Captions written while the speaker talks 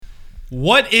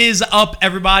What is up,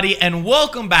 everybody, and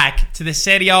welcome back to the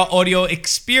Serie A audio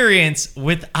experience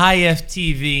with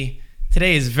IFTV.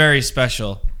 Today is very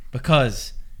special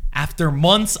because after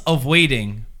months of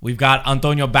waiting, we've got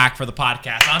Antonio back for the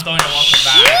podcast. Antonio, welcome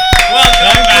back.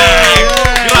 Welcome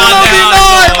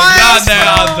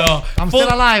back. I'm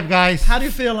still alive, guys. How do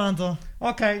you feel, Anto?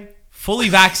 Okay. Fully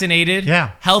vaccinated,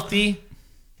 healthy,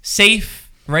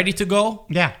 safe, ready to go.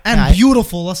 Yeah. And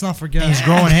beautiful, let's not forget. He's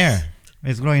growing hair.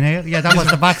 It's growing hair? Yeah, that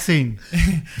was the vaccine.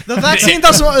 The vaccine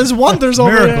does wonders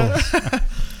over here.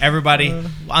 Everybody,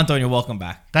 Antonio, welcome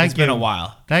back. It's been a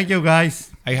while. Thank you,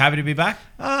 guys. Are you happy to be back?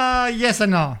 Yes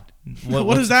and no.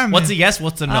 What does that mean? What's a yes?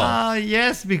 What's a no?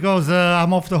 Yes, because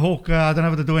I'm off the hook. I don't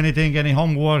have to do anything, any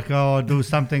homework or do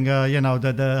something,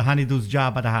 the honeydew's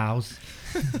job at the house.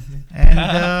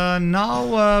 And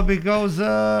now, because,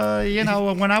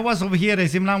 when I was over here,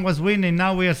 AC Milan was winning.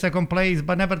 Now we are second place,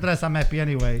 but nevertheless, I'm happy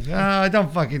anyway. I don't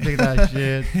fucking think that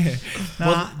shit.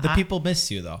 Well, the people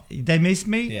miss you, though. They miss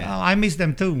me? Yeah. I miss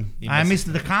them too. I miss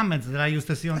the them. comments that I used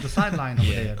to see on the sideline over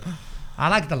there. I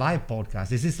like the live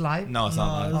podcast. Is this live? No, it's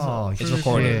not live. Oh, It's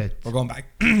recorded. We're going back.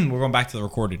 We're going back to the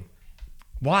recorded.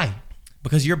 Why?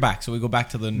 Because you're back, so we go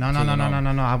back to the No.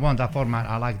 I want that format.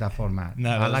 I like that format. No,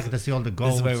 I like to see all the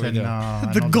goats the way we and do it.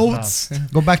 and The all goats.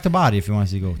 Go back to body if you want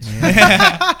to see goats.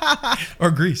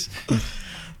 or Greece.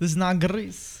 This is not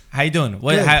Greece. How you doing?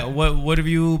 What have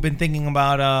you been thinking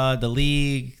about the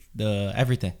league, the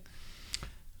everything?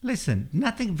 Listen,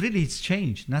 nothing really has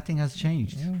changed. Nothing has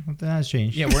changed. Yeah, something has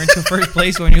changed. Yeah, we're into first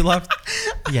place when you left.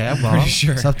 Yeah, well, Pretty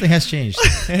sure. Something has changed.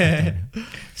 What-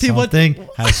 Something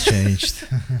has changed.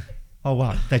 oh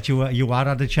wow, that you are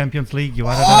at the Champions League. You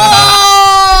are at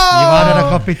Oh! you are at the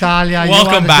Coppa Italia.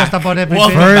 Welcome you are back. Just about everything.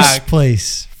 Welcome First back.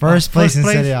 place. First place in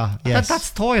Serie A. Yes.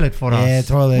 That's toilet for us. Yeah,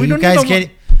 toilet. We You don't guys even get.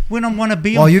 we don't want to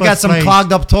be Well, on you got first some place.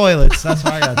 clogged up toilets. That's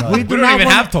why I got We don't not even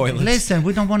wanna- have toilets. Listen,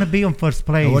 we don't want to be on first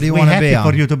place. What do you We're wanna happy be for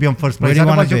on? you to be on first Where place. do you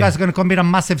wanna Otherwise, you be? guys are going to commit a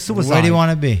massive suicide. Where do you want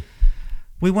to be?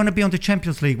 We want to be on the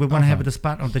Champions League. We want to have the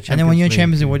spot on the Champions League. And then when you're in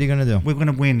Champions League, what are you going to do? we're going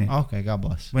to win it. Okay, God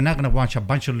bless. We're not going to watch a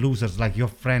bunch of losers like your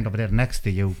friend over there next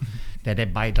to you that they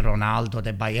buy the Ronaldo,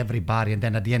 they buy everybody, and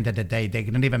then at the end of the day, they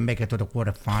didn't even make it to the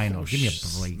quarterfinals. Give me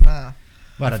a break. Nah.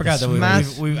 What I a forgot that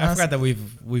disgrace. I forgot that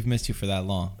we've missed you for that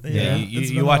long. Yeah, you it's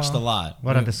you been watched a a while. lot.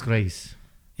 What a disgrace.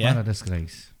 Yeah? What a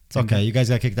disgrace. It's okay. You guys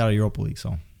got kicked out of Europa League,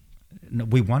 so. No,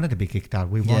 we wanted to be kicked out.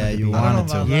 We Yeah, wanted to you be I don't know wanted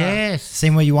to. about that. Yes.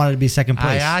 Same way you wanted to be second I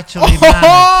place. actually managed.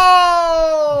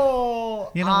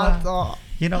 Oh! You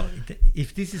know what?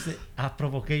 If this is a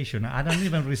provocation, I don't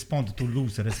even respond to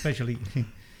loser, especially,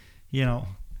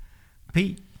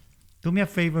 Pete, do me a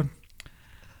favor.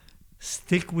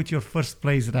 Stick with your first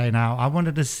place right now. I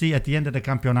wanted to see at the end of the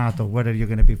Campionato whether you're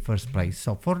going to be first place.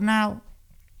 So for now,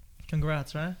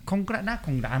 Congrats, right?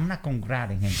 I'm not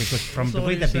congrating him because from So the what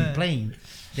way are you they've been saying? playing,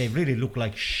 they really look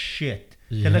like shit.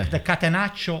 Yeah. They're like the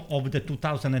Catenaccio of the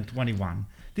 2021.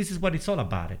 This is what it's all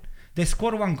about. They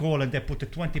score one goal and they put the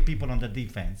 20 people on the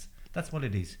defense. That's what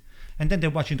it is. And then they're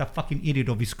watching that fucking idiot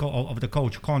of the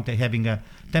coach Conte having a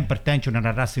temper tension and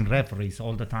harassing referees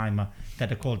all the time that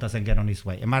the call doesn't get on his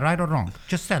way. Am I right or wrong?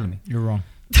 Just tell me. You're wrong.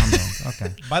 I'm wrong.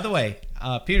 Okay. By the way,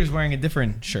 Peter's wearing a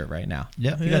different shirt right now.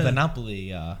 Yep. You got the Napoli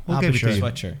Who gave it to you?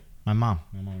 sweatshirt. My mom.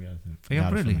 My mom got it. Yeah, got it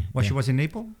for really? me. When Yeah. she was in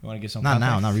Naples? You want to give some Not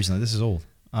now, context? not recently. This is old.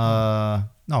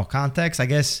 No context. I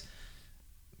guess.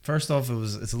 First off,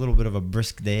 it's a little bit of a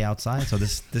brisk day outside, so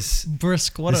this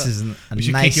Brisk, what this a... is a We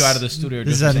should nice. kick you out of the studio.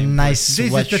 This is just a for saying nice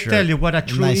This sweatshirt. is to tell you what a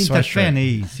true nice Inter sweatshirt. fan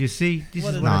is. You see? This What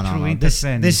is is- what a true Inter This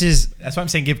fan this is. is. That's why I'm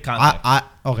saying give context.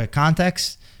 Okay,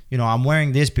 context. I'm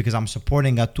wearing this because I'm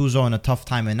supporting Gattuso in a tough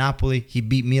time in Napoli. He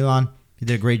beat Milan. He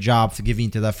did a great job for giving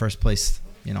to that first place.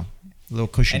 A little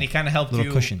cushion. And he kind of helped little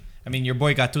you. cushion. I mean, your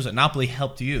boy Gattuso, Napoli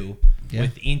helped you Yeah.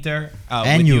 with Inter,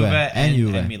 And with Juve, Juve, and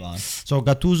Juve. and Milan. So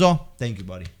Gattuso, thank you,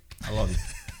 buddy. I love you.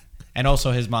 And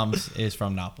also his mom is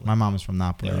from Napoli. My mom is from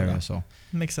Napoli There we area, go. so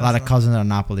Makes a sense. lot of now. cousins are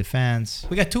Napoli fans.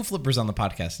 We got two flippers on the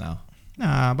podcast now.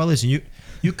 Nah, but listen,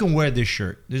 you can wear this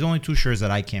shirt. There's only two shirts that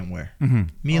I can't wear: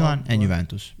 Milan and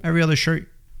Juventus. Every other shirt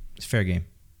is fair game.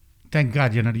 Thank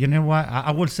God. You know what?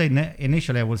 I would say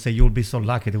initially, I would say you'll be so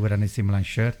lucky to wear an AC Milan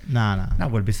shirt. Nah.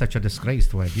 That would be such a disgrace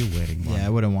to have you wearing one. Yeah, I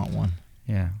wouldn't want one.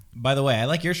 Yeah. By the way, I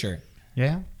like your shirt.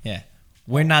 Yeah? Yeah.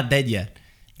 We're not dead yet.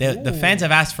 The fans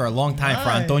have asked for a long time for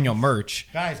Nice. Antonio merch.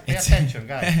 Guys, pay attention,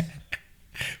 guys.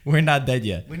 We're not dead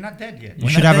yet. We're not dead yet. You We're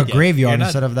should not have a dead yet. graveyard You're not-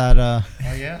 instead of that. Oh,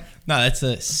 yeah? No, that's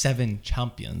a 7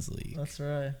 Champions League. That's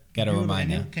right. Gotta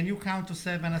remind you. Can you count to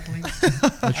 7 at least?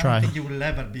 We'll I try. don't think you will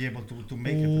ever be able to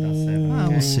make it to that 7. Ah,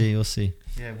 okay? we'll see. We'll see.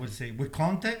 Yeah, we'll see. With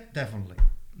Conte, definitely.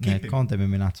 Yeah, him. Conte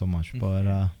maybe not so much,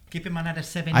 but Keep him another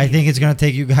 7 I years. think it's gonna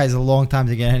take you guys a long time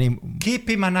to get any. Keep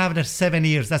him another 7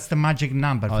 years. That's the magic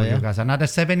number for yeah? you guys. Another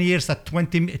 7 years at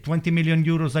 20 million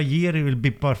euros a year, it will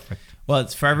be perfect. Well,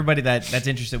 it's for everybody that's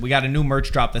interested. We got a new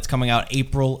merch drop that's coming out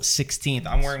April 16th.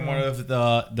 I'm wearing one of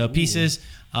the pieces.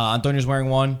 Antonio's wearing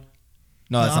one.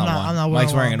 No, that's No, not I'm one. not- I'm not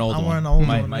Mike's wearing wearing an one. old I'm one. wearing an old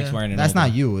one, Mike's yeah. wearing an That's old not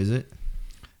one. you, is it?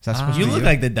 Is that supposed You to be look you?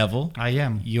 like the devil. I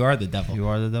am. You are the devil. You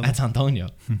are the devil. That's Antonio.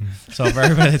 So for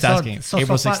everybody that's asking,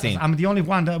 April far, 16th. I'm the only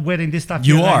one that wearing this stuff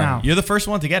You here are. right now. You're the first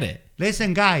one to get it.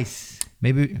 Listen, guys.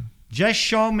 Maybe. Just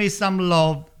show me some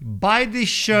love. Buy this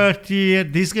shirt here.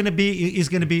 This is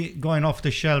gonna be going off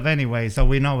the shelf anyway, so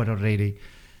we know it already.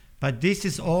 But this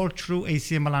is all true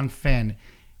AC Milan fan.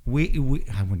 We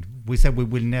said we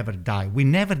will never die. We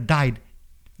never died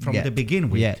from Yet. the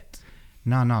beginning with. Yet.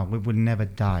 No, we will never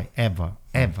die ever.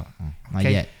 Not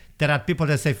yet. There are people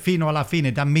that say fino alla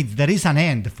fine. That means there is an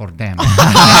end for them.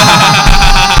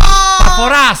 For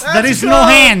us, there is no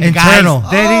end, Internal.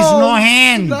 guys. There is no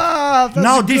end. Nah,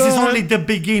 No, this is only the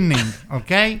beginning.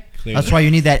 Okay. That's why you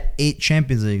need that 8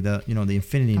 Champions League, the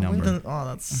infinity number. Oh,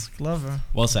 that's clever.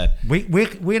 Well said.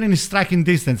 We're in striking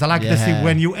distance. I like to see Yeah.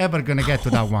 when you ever gonna get to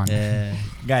that one. Yeah.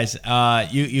 Guys,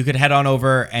 you could head on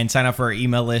over and sign up for our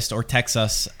email list or text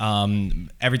us.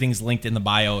 Everything's linked in the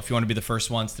bio if you want to be the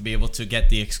first ones to be able to get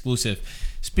the exclusive.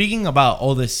 Speaking about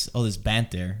all this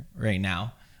banter right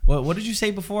now, what did you say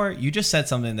before? You just said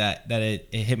something that it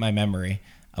hit my memory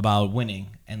about winning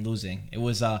and losing. It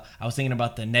was I was thinking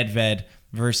about the Nedved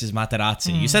versus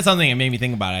Materazzi. You said something and made me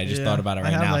think about it. I just Yeah, thought about it I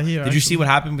right have now. that here, Did you see actually. what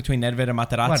happened between Nedved and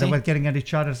Materazzi? What, they were getting at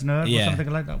each other's nerve or something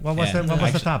like that? What was Yeah. the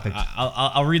Actually, topic?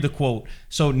 I'll read the quote.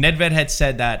 So Nedved had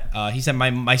said that he said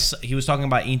he was talking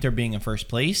about Inter being in first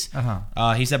place.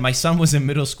 He said my son was in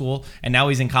middle school and now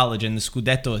he's in college and the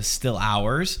Scudetto is still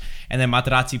ours. And then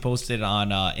Materazzi posted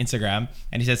on Instagram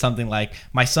and he said something like,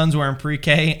 my sons were in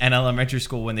pre-K and elementary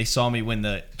school when they saw me win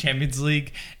the Champions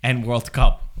League and World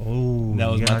Cup. Oh,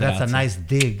 That was that's a Materazzi. nice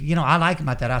dig. I like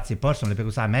Materazzi personally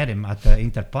because I met him at the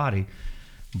Inter party.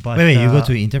 But Wait, you go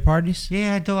to Inter parties?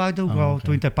 Yeah, I do go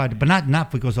to Inter party, but not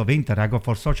because of Inter. I go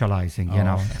for socializing. The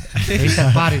Oh.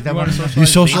 Inter party. They were You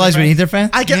socialize with Inter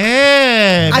fans? I can.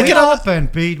 Yeah, I we can- are open,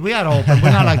 Pete. We are open.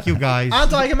 We're not like you guys.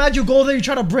 Anto, I can imagine you go there, you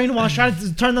try to brainwash, try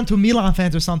to turn them to Milan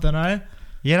fans or something, right?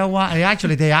 You know what?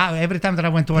 Actually, every time that I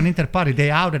went to an Inter party, they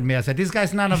outed me. I said, "This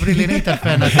guy's not a really an Inter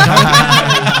fan." I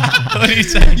said, What did he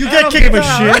say? You I get don't kicked give a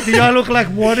out. shit. Do I look like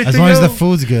what As to long you? as the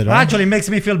food's good, right? Actually, it makes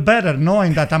me feel better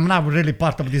knowing that I'm not really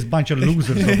part of this bunch of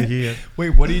losers over here. Wait,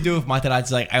 what do you do if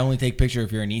Materazzi's like, I only take picture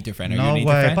if you're an Inter fan? Are you No an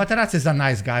Inter way. fan? Materazzi is a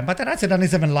nice guy. Materazzi doesn't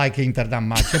even like Inter that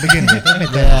much to begin with. Let me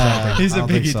tell you something. He's I a don't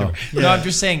big think Inter. so. No, I'm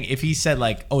just saying, if he said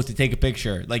like, "Oh, to take a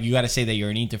picture," like you got to say that you're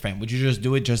an Inter fan. Would you just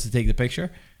do it just to take the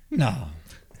picture? No.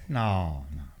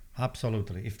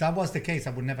 Absolutely. If that was the case,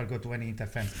 I would never go to any Inter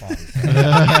fans parties.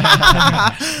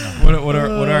 What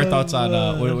are our thoughts on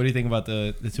what do you think about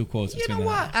the two quotes? You between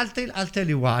know them? what? I'll tell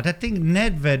you what. I think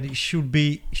Nedved should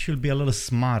be a little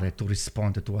smarter to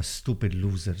respond to a stupid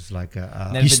losers like Nedved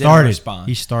He didn't started. respond.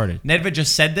 He started. Nedved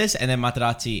just said this, and then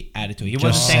Materazzi added to it. He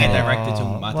wasn't Just saying it said it. directly to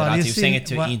Materazzi. He was saying it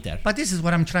to Inter. But this is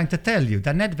what I'm trying to tell you.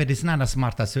 That Nedved is not as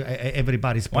smart as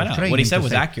everybody's Why not? portraying. What he him said to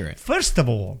was say. accurate. First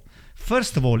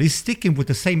of all, he's sticking with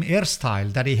the same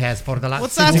hairstyle that he has for the last.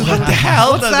 What's that? 60 What the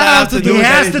hell does that have to do He with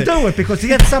has to anything? do it because he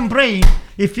had some brain.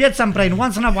 If he had some brain,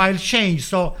 once in a while change.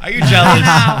 So Are you jealous?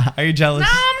 Are you jealous? no,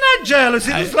 I'm not jealous.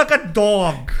 He looks like a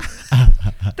dog.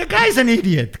 The guy's an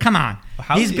idiot. Come on.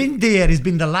 How He's is he- been there. He's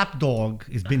been the lapdog.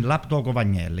 He's been lapdog of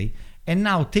Agnelli. And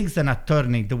now things are not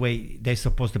turning the way they're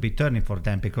supposed to be turning for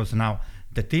them because now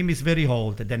the team is very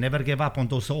old. They never gave up on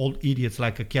those old idiots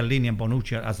like Chiellini and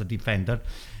Bonucci as a defender.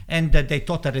 And they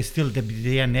thought that it's still the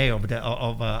DNA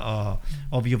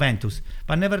of Juventus.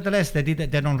 But nevertheless, they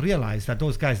don't realize that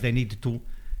those guys, they need to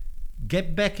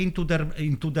get back into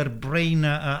their brain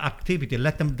activity.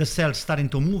 Let the cells starting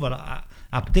to move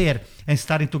up there and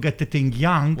starting to get the thing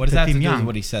young. What does the that have to team do with young.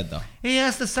 what he said, though? He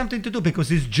has something to do because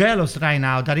he's jealous right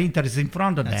now that Inter is in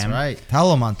front of That's them. right.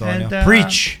 Tell him, Antonio. And,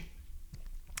 Preach.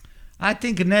 I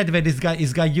think Nedved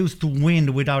is got used to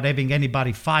win without having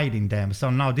anybody fighting them.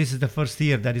 So now this is the first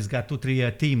year that he's got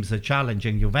 2-3 teams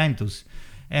challenging Juventus.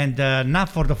 And not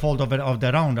for the fault of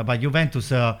their own, but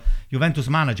Juventus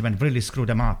management really screwed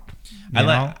them up.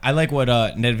 I like what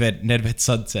Nedved's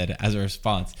son said as a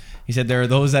response. He said there are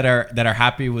those that are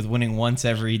happy with winning once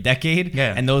every decade,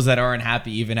 Yeah. and those that aren't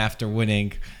happy even after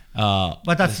winning. But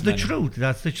that's this the many. truth.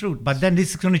 That's the truth. But then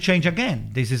this is going to change again.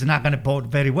 This is not going to bode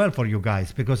very well for you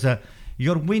guys because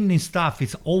your winning stuff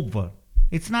is over.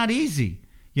 It's not easy.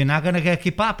 You're not going to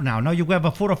keep up now. Now you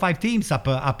have 4 or 5 teams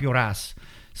up your ass.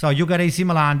 So you got AC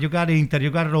Milan, you got Inter, you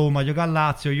got Roma, you got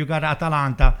Lazio, you got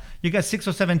Atalanta. You got 6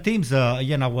 or 7 teams,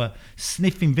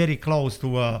 sniffing very close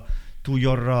to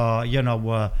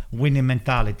your winning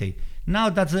mentality. Now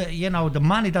that's the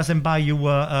money doesn't buy you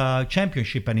a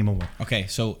championship anymore. Okay,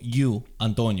 so you,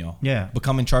 Antonio, Yeah.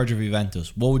 become in charge of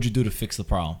Juventus. What would you do to fix the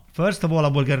problem? First of all, I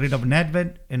will get rid of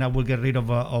Nedved and I will get rid of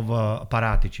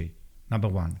Paratici. Number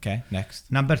 1. Okay,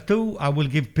 next. Number 2, I will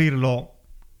give Pirlo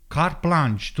carte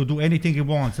blanche to do anything he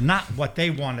wants, not what they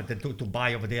wanted to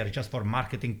buy over there, just for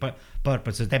marketing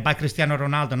purposes. They buy Cristiano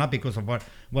Ronaldo not because of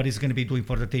what he's going to be doing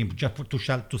for the team, just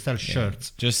to sell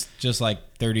shirts. Just like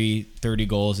 30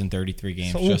 goals in 33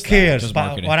 games. So who just cares just about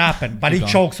marketing. what happened? But Keep he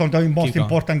going. chokes on the most Keep going.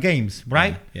 important games,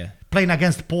 right? Yeah. Playing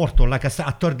against Porto, like a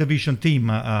third division team.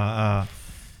 I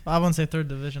wouldn't say third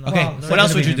division. Okay, Well, what third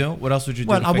else would you division. do? What else would you do?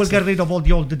 Well, to I will fix get it? rid of all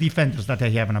the old defenders that I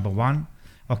have, number 1.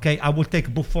 Okay, I will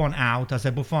take Buffon out. I say,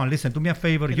 Buffon, listen, do me a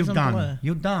favor. He You're doesn't done. play.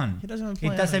 You're done. He doesn't play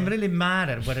It doesn't anymore. really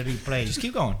matter whether he plays. Just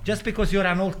keep going. Just because you're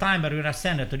an old timer, you're a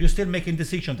senator, you're still making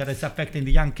decisions that is affecting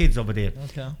the young kids over there.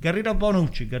 Okay. Get rid of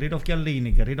Bonucci, get rid of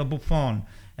Chiellini, get rid of Buffon,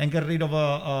 and get rid of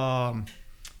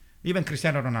even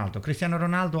Cristiano Ronaldo. Cristiano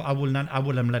Ronaldo, I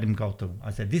wouldn't let him go too.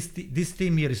 I said this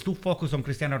team here is too focused on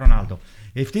Cristiano Ronaldo.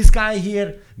 If this guy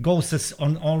here goes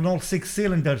on all 6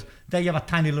 cylinders, they have a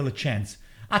tiny little chance.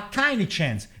 A tiny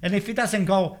chance. And if he doesn't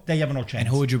go, they have no chance. And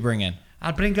who would you bring in?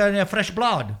 I'll bring fresh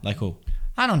blood. Like who?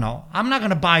 I don't know. I'm not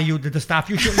gonna buy you the stuff.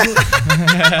 You should. You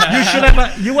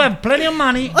have plenty of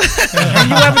money, and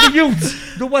you have the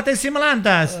youth. Do what AC Milan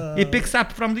does. He picks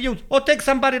up from the youth, or take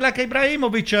somebody like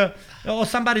Ibrahimovic, or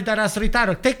somebody that has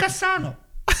retired. Take Cassano.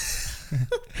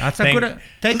 That's a good.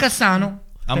 Take Cassano.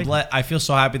 I feel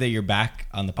so happy that you're back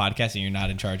on the podcast and you're not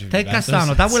in charge of Take Juventus.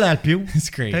 Cassano. That will help you. It's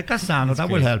great. Take Cassano. It's That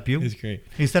will great. help you. It's great.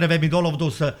 Instead of having all of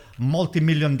those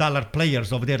multi-million-dollar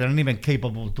players over there that are not even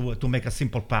capable to make a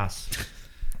simple pass.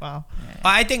 Wow.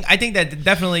 I think that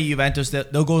definitely Juventus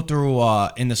they'll go through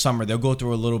in the summer. They'll go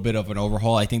through a little bit of an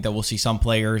overhaul. I think that we'll see some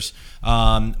players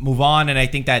move on, and I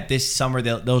think that this summer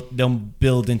they'll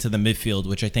build into the midfield,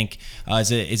 which I think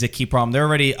is a key problem. There are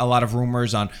already a lot of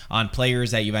rumors on players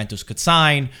that Juventus could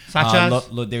sign. Such as?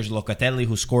 There's Locatelli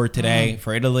who scored today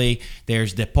for Italy.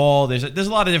 There's De Paul. There's a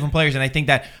lot of different players, and I think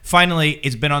that finally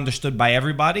it's been understood by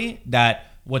everybody that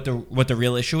what the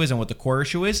real issue is and what the core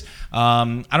issue is. I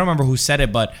don't remember who said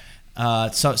it, but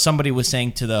somebody was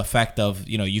saying to the effect of,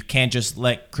 you can't just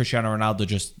let Cristiano Ronaldo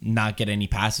just not get any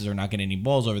passes or not get any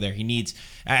balls over there. He needs,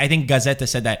 I think Gazzetta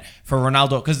said that for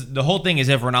Ronaldo, because the whole thing is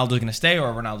if Ronaldo's going to stay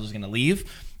or Ronaldo's going to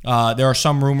leave. There are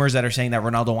some rumors that are saying that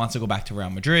Ronaldo wants to go back to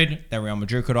Real Madrid, that Real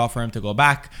Madrid could offer him to go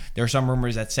back. There are some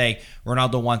rumors that say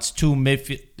Ronaldo wants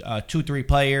 2-3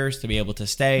 players to be able to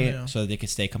stay so that they can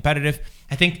stay competitive.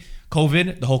 I think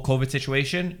the whole COVID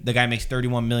situation, the guy makes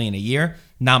 $31 million a year.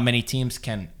 Not many teams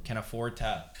can afford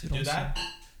to do that.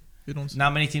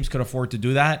 Not many teams could afford to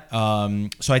do that.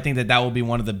 So I think that will be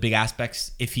one of the big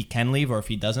aspects if he can leave or if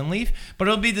he doesn't leave. But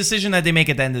it'll be a decision that they make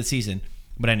at the end of the season.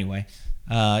 But anyway,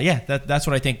 that's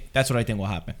what I think. That's what I think will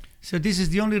happen. So this is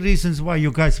the only reasons why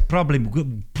you guys probably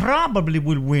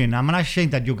will win. I'm not saying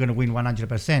that you're going to win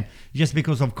 100% just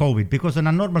because of COVID. Because in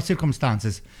a normal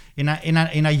circumstances, in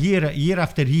a year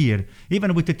after year,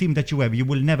 even with the team that you have, you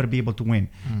will never be able to win.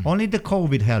 Only the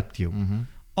COVID helped you.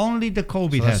 Only the COVID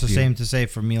helped you. That's the same to say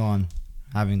for Milan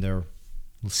having their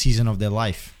season of their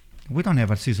life. We don't have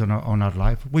a season on our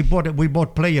life. We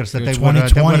bought players that Your they were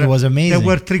 2020 was amazing. They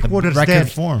were 3/4 Record dead.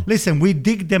 form. Listen, we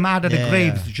dig them out of the Yeah.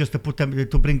 graves just to put them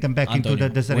to bring them back Antonio,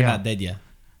 into the Serie we're A. not dead yet.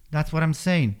 That's what I'm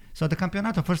saying. So the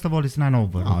campionato, first of all, is not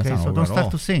over. No, it's Okay, not so over don't at start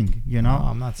all. to sing. No,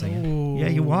 I'm not singing. Yeah,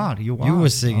 you are. You were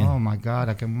singing. Oh my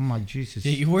God! Oh my Jesus.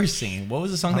 Yeah, you were singing. What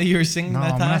was the song that you were singing No,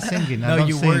 that I'm time? not singing. I No, don't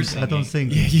you sing. were I singing. don't sing.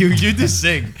 Yeah, you do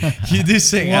sing. You do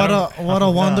sing. What a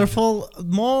wonderful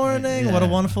morning. What a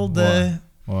wonderful day.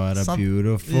 What a Some-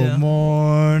 beautiful yeah.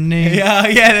 morning.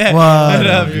 Yeah. What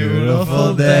a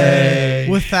beautiful day.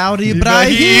 Without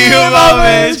Ibrahimovic,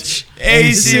 Ibrahimovic.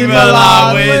 AC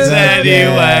Milan wins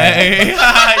anyway.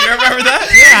 You remember that?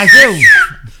 Yeah, I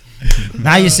do.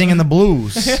 Now you're singing the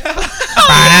blues.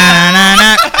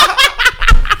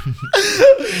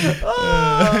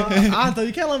 Anto,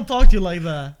 you can't let him talk to you like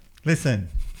that. Listen,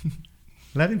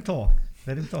 let him talk.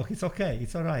 Let him talk. It's okay.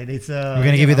 It's all right. It's We're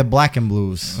gonna give you the black and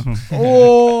blues.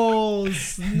 Oh,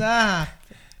 snap.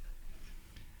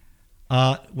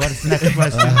 What's the next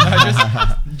question?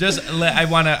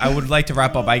 I would like to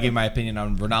wrap up. I gave my opinion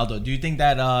on Ronaldo. Do you think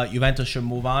that Juventus should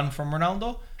move on from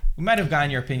Ronaldo? We might have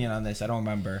gotten your opinion on this. I don't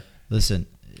remember. Listen,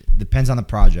 depends on the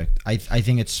project. I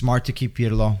think it's smart to keep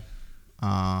Pirlo.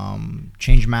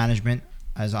 Change management,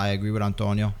 as I agree with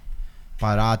Antonio.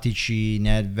 Paratici,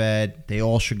 Nedved, they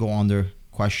all should go under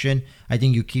question. I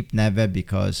think you keep Nedved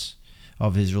because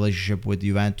of his relationship with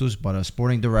Juventus, but a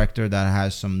sporting director that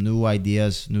has some new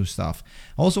ideas, new stuff.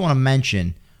 I also want to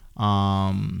mention,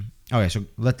 okay, so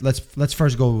let's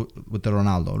first go with the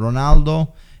Ronaldo.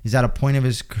 Ronaldo is at a point of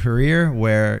his career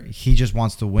where he just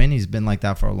wants to win. He's been like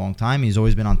that for a long time. He's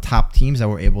always been on top teams that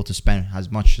were able to spend as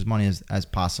much money as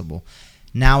possible.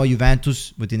 Now at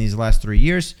Juventus, within these last 3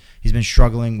 years, he's been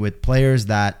struggling with players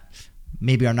that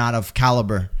maybe are not of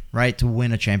caliber, right, to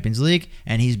win a Champions League,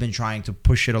 and he's been trying to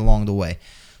push it along the way.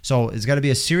 So it's got to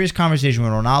be a serious conversation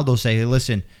with Ronaldo. Say, hey,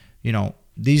 listen,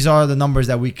 these are the numbers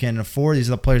that we can afford. These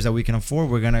are the players that we can afford.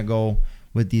 We're going to go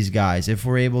with these guys. If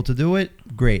we're able to do it,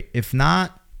 great. If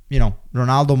not,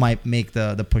 Ronaldo might make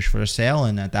the push for a sale,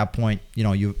 and at that point,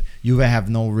 you have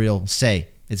no real say.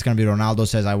 It's going to be Ronaldo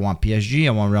says, I want PSG,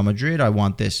 I want Real Madrid, I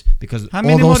want this. Because how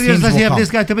many more years does he have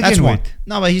this guy to begin with?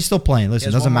 No, but he's still playing. Listen,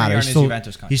 it doesn't matter.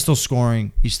 He's still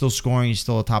scoring. He's still scoring. He's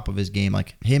still at the top of his game.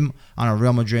 Like him on a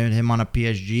Real Madrid, him on a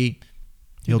PSG,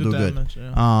 he'll do good. Damage,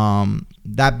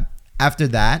 yeah. After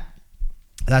that,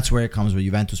 that's where it comes with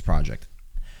Juventus project.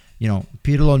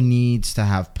 Pirlo needs to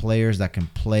have players that can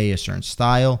play a certain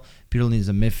style. Pirlo needs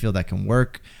a midfield that can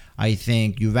work. I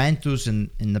think Juventus in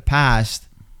the past,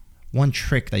 one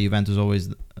trick that Juventus always,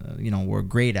 were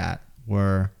great at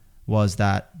was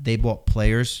that they bought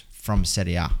players from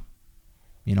Serie A.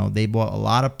 They bought a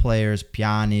lot of players,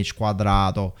 Pjanic,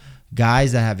 Quadrado,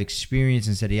 guys that have experience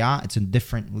in Serie A. It's a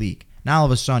different league. Now all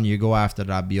of a sudden you go after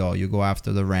Rabiot, you go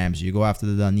after the Rams, you go after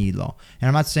the Danilo. And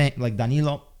I'm not saying like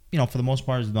Danilo, for the most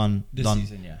part has done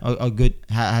season, yeah.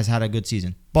 has had a good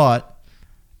season. But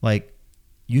like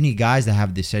you need guys that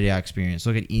have the Serie A experience.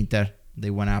 Look at Inter. They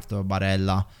went after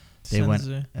Barella. They went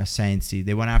Sensi.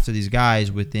 They went after these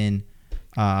guys within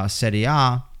Serie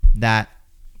A that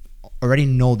already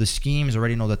know the schemes,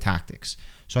 already know the tactics.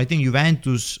 So I think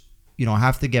Juventus,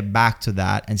 have to get back to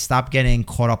that and stop getting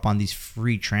caught up on these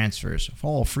free transfers.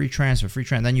 Oh, free transfer.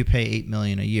 Then you pay $8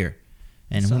 million a year,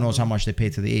 and who knows how much they pay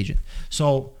to the agent.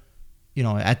 So,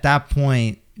 at that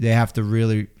point, they have to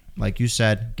really, like you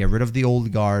said, get rid of the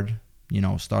old guard.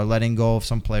 Start letting go of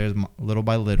some players little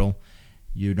by little.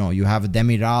 You have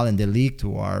Demiral and De Ligt,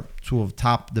 who are two of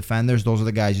top defenders. Those are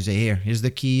the guys you say, here's the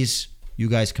keys. You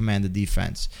guys command the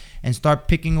defense. And start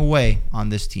picking away on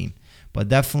this team. But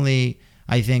definitely,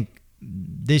 I think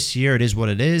this year it is what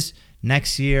it is.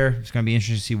 Next year, it's going to be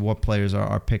interesting to see what players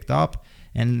are picked up.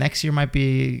 And next year might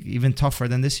be even tougher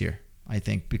than this year, I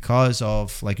think, because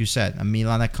of, like you said, a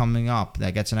Milan that coming up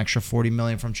that gets an extra $40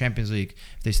 million from Champions League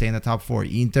if they stay in the top four.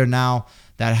 Inter now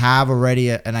that have already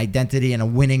an identity and a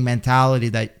winning mentality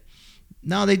they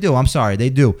do. I'm sorry,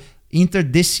 they do. Inter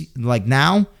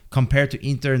now compared to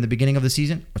Inter in the beginning of the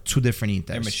season are two different Inters.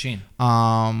 They're a machine.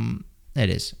 It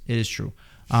is true.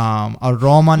 A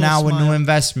Roma now with new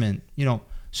investment,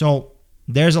 so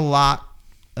there's a lot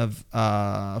of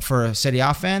for a Serie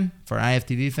A fan, for an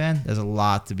IFTV fan, there's a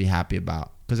lot to be happy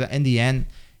about, because in the end,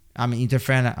 I'm an Inter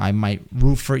fan. I might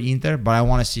root for Inter, but I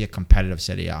want to see a competitive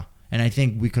Serie A. And I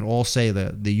think we could all say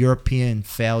that the European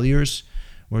failures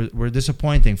were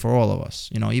disappointing for all of us.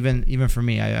 Even for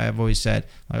me, I've always said,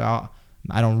 like,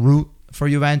 I don't root for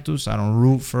Juventus, I don't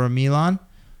root for Milan,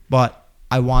 but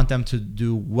I want them to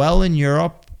do well in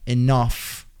Europe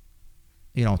enough,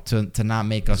 to not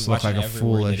make us look like a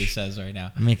foolish. He says right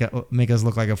now. Make us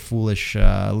look like a foolish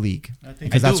league,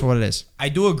 because that's what it is. I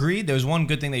do agree. There's one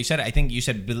good thing that you said. I think you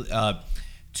said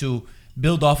to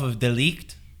build off of De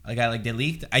Ligt, a guy like De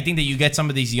Ligt. I think that you get some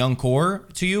of these young core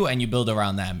to you and you build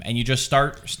around them and you just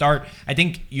start. I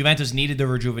think Juventus needed the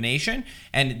rejuvenation,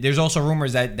 and there's also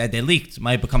rumors that De Ligt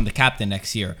might become the captain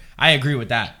next year. I agree with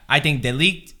that. I think De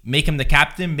Ligt, make him the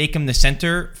captain, make him the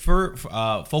center for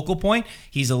focal point.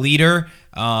 He's a leader.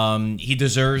 He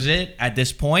deserves it at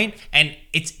this point, and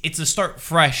it's a start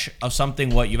fresh of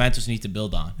something what Juventus needs to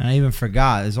build on. And I even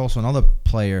forgot, there's also another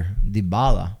player,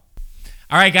 Dybala.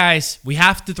 All right, guys, we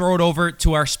have to throw it over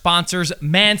to our sponsors,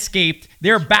 Manscaped.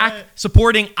 They're back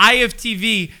supporting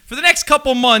IFTV for the next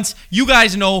couple months. You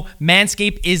guys know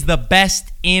Manscaped is the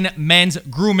best in men's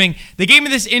grooming. They gave me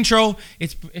this intro.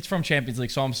 It's from Champions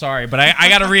League, so I'm sorry, but I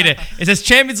got to read it. It says,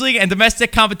 Champions League and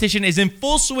domestic competition is in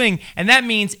full swing, and that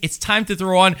means it's time to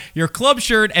throw on your club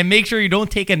shirt and make sure you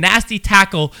don't take a nasty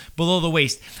tackle below the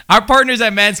waist. Our partners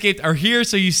at Manscaped are here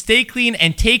so you stay clean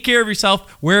and take care of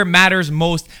yourself where it matters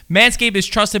most. Manscaped is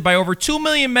trusted by over 2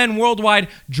 million men worldwide.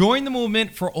 Join the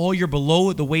movement for all your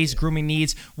below-the-waist grooming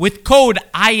needs with code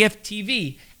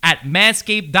IFTV at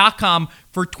manscaped.com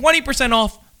for 20%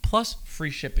 off plus free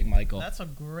shipping, Michael. That's a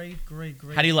great.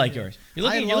 How do you like idea. yours? You're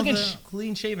looking, I love you're looking it.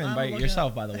 clean shaven I by look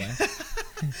yourself, by the way.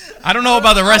 I don't know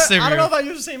about the rest of you. I don't know if I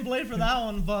use the same blade for that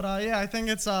one, but yeah, I think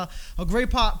it's a great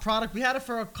product. We had it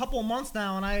for a couple of months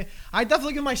now, and I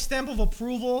definitely give my stamp of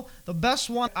approval. The best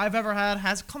one I've ever had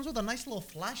comes with a nice little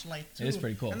flashlight too. It is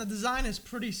pretty cool. And the design is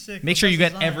pretty sick. Make The sure you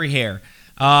best get design. every hair.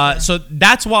 So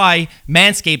that's why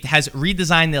Manscaped has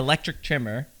redesigned the electric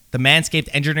trimmer. The Manscaped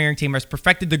engineering team has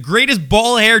perfected the greatest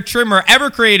ball hair trimmer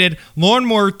ever created,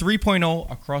 Lawnmower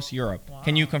 3.0 across Europe. Wow.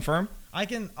 Can you confirm? I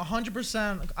can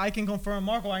 100%. I can confirm,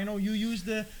 Marco. I know you used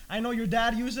it. I know your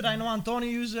dad used it. I know Antonio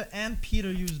used it, and Peter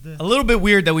used it. A little bit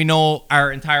weird that we know our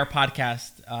entire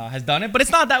podcast has done it, but it's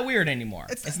not that weird anymore.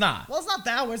 It's not. Well, it's not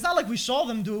that way. It's not like we saw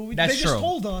them do it. That's They true. just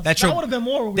told us. That's that true. would have been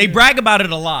more weird. They brag about it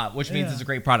a lot, which means Yeah. it's a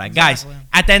great product. Exactly. Guys,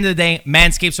 at the end of the day,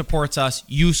 Manscaped supports us.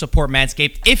 You support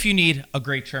Manscaped. If you need a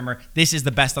great trimmer, this is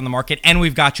the best on the market, and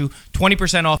we've got you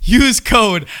 20% off. Use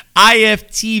code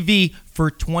IFTV for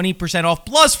 20% off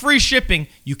plus free shipping.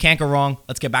 You can't go wrong.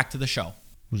 Let's get back to the show.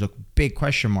 It was a big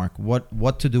question mark.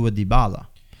 What to do with Dybala?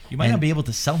 You might And- not be able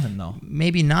to sell him though.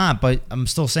 Maybe not, but I'm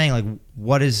still saying like,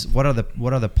 what are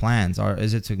the plans?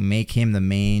 Is it to make him the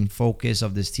main focus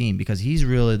of this team because he's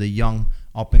really the young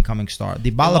up and coming star?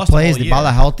 Dybala lost him plays. all year.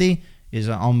 Dybala healthy is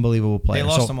an unbelievable player. They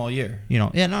lost So, him all year. You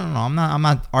know, yeah, no. I'm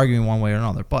not arguing one way or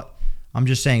another, but I'm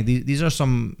just saying these are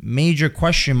some major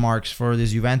question marks for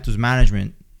this Juventus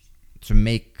management to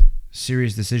make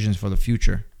serious decisions for the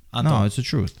future. Anton, No, it's the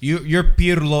truth. You're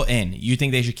Pirlo in. You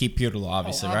think they should keep Pirlo,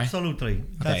 obviously, right? Absolutely.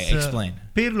 Okay, explain.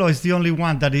 Pirlo is the only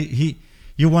one that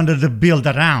you wanted to build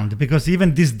around because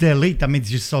even this Delete, I mean,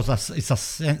 it's a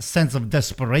sense of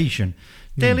desperation.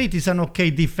 Delete is an okay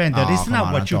defender. Oh, It's come not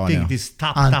on, what you Antonio. think. This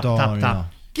top. Antonio.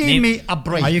 Give Name- me a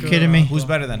break. Are you kidding me? Who's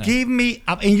better than him? Give me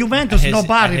in Juventus At his-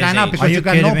 nobody at his right now age. because Are you you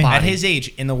got kidding me? nobody. At his age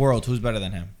in the world, who's better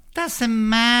than him? Doesn't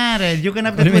matter. You're gonna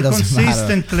have What to do you do it mean doesn't matter?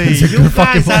 consistently. He's a You good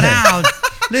fucking guys are player. out.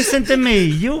 Listen to me.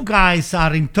 You guys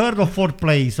are in third or fourth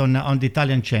place on the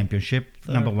Italian Championship.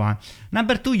 Number one.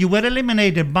 Number two, you were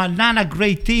eliminated by not a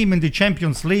great team in the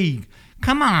Champions League.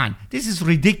 Come on, this is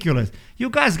ridiculous. You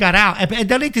guys got out. And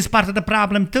Delete is part of the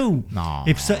problem too. No,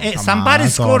 if come somebody on,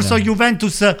 scores so Antonio.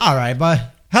 Juventus, All right,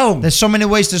 but home. there's so many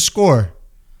ways to score.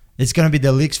 It's gonna be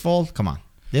the league's fault. Come on,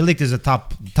 the league is a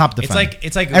top defender.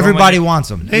 It's like everybody Romagnoli-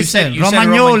 wants him. Listen, You said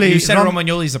Romagnoli.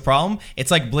 Romagnoli is the problem. It's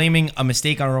like blaming a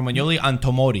mistake on Romagnoli on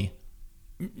Tomori.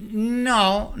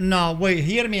 No, wait,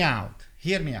 hear me out.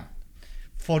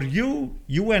 For you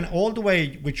went all the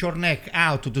way with your neck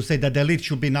out to say that Delete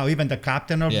should be now even the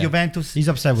captain of Yeah. Juventus. He's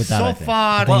upset with that, So I think.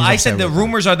 far, Well, he's I upset said the with that.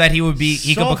 rumors are that he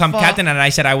could So become far, captain, and I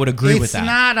said I would agree with it's that.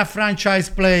 not a franchise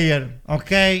player,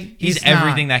 okay? He's It's not.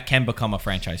 everything that can become a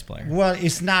franchise player. Well,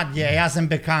 it's not yet. He hasn't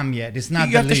become yet. It's not.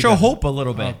 You the have to show leader. hope a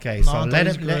little bit. Okay, so No, let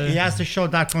he's him. great. He has to show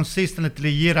that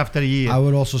consistently year after year. I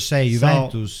would also say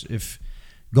Juventus, if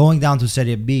going down to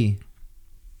Serie B,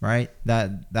 right,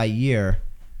 that year,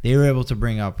 they were able to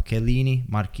bring up Chiellini,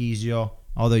 Marchisio,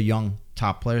 other young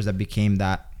top players that became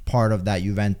that part of that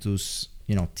Juventus,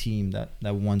 team that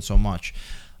won so much.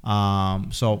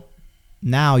 So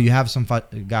now you have some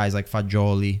guys like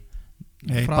Fagioli,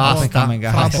 Hey, Frabotta. Pasta,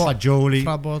 Frabotta. Fagioli.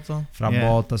 Frabotta.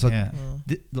 Frabotta. So Yeah.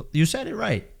 you said it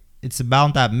right. It's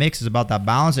about that mix. It's about that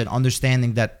balance and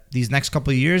understanding that these next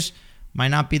couple of years might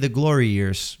not be the glory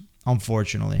years,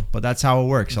 unfortunately. But that's how it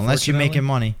works. Unless you're making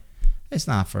money, it's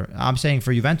not for. I'm saying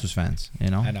for Juventus fans, I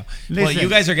know. Well, Listen. you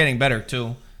guys are getting better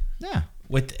too Yeah.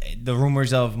 with the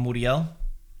rumors of Muriel.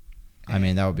 I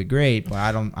mean that would be great, but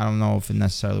I don't know if it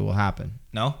necessarily will happen.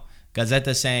 No,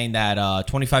 Gazzetta saying that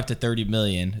 25 to 30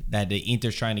 million that the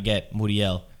Inter's trying to get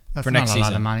Muriel That's for not next a lot of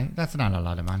season. money. That's not a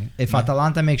lot of money. If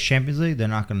Atalanta makes Champions League, they're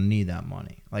not going to need that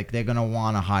money. Like they're going to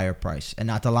want a higher price, and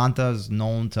Atalanta is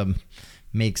known to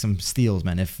make some steals,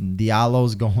 man. If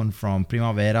Diallo's going from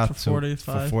Primavera For to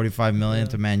 45. 45 million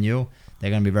to Man U, they're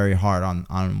going to be very hard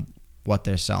on what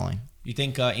they're selling. You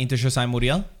think Inter should sign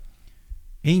Muriel?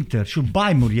 Inter should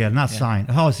buy Muriel, not sign.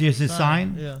 Oh, seriously,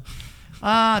 sign? Yeah.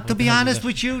 To be honest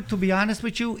with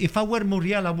you, if I were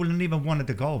Muriel, I wouldn't even want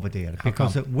to go over there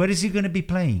because where is he going to be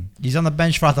playing? He's on the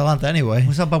bench for Atalanta anyway.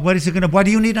 What's up? But where is he going to? Why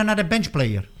do you need another bench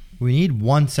player? We need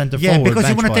one center Yeah, forward. because you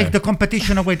bench want to player. take the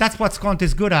competition away. That's what Conte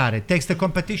is good at. It takes the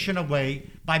competition away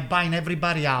by buying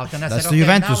everybody out. And I That's said, the okay,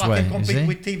 Juventus now I way, can you compete see?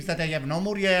 with teams that they have no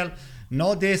Muriel,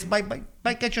 no this.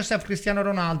 By get yourself Cristiano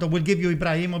Ronaldo. We'll give you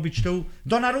Ibrahimovic too.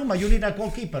 Donnarumma, you need a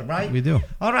goalkeeper, right? We do.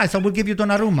 All right, so we'll give you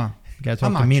Donnarumma. Got to How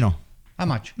much? Camino. How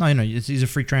much? No, he's a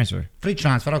free transfer. Free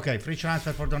transfer, okay. Free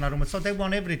transfer for Donnarumma. So they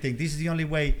want everything. This is the only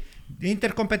way. The Inter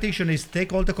competition is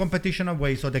take all the competition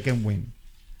away so they can win.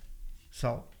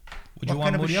 So Would you What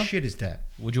want kind of Muriel? shit is that?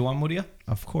 Would you want Muriel?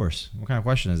 Of course. What kind of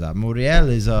question is that? Muriel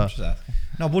is Just asking.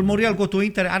 No, will Muriel go to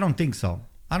Inter? I don't think so.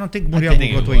 I don't think I Muriel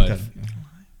think will go he to would. Inter.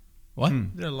 What?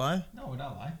 Did it lie? No, we're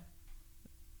not lying.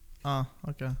 Oh,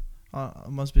 okay. It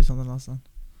must be something else then.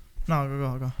 No,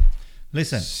 go.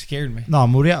 Listen, Scared me. no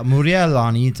Muriel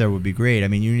on Inter would be great. I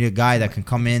mean, you need a guy that can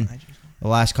come in the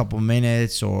last couple of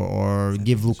minutes or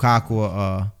give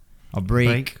Lukaku a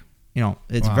break. You know,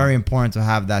 it's Wow. very important to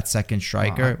have that second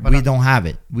striker. But We don't have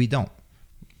it. We don't.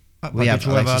 We have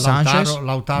Alexis Sanchez,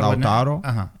 Lautaro,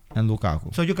 Uh-huh. and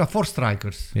Lukaku. So you got 4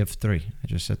 strikers. We have 3. I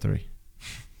just said 3.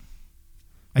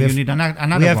 And We you need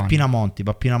another We have one. Pinamonti,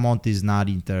 but Pinamonti is not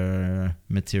Inter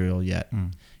material yet.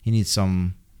 He needs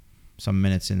some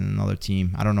minutes in another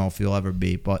team. I don't know if he'll ever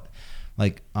be, but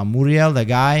like Muriel, the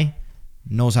guy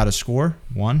knows how to score.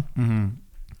 One,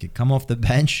 can come off the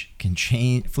bench, can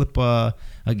flip a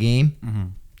game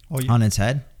on its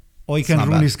head. Or he It's can not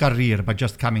ruin bad. his career by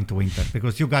just coming to Inter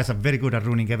because you guys are very good at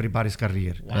ruining everybody's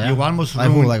career. Yeah. You almost Like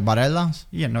who? ruined, Like Barella?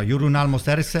 yeah, no, you ruined almost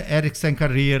Eriksen's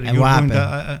career. And you what ruined,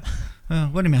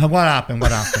 happened? what do you mean? What happened?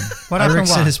 What happened? What happened?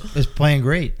 Eriksen What? is playing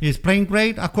great, He's playing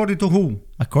great according to who?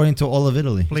 according to all of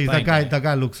Italy. Please, playing that great.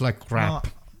 guy looks like crap.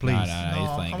 No. Please. No, he's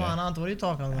No, playing come good. on, Anto. What are you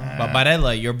talking about? But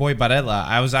Barella, your boy Barella,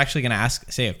 I was actually going to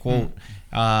say a quote.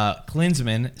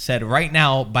 Klinsmann said, right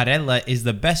now, Barella is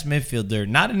the best midfielder,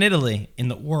 not in Italy, in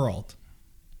the world.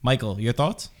 Michael, your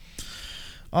thoughts?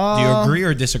 Do you agree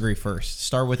or disagree first?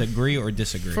 Start with agree or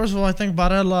disagree. First of all, I think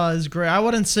Barella is great. I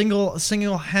wouldn't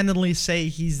single-handedly say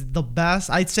he's the best.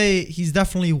 I'd say he's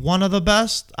definitely one of the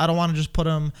best. I don't want to just put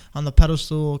him on the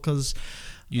pedestal because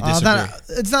You disagree.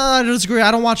 it's not that I disagree.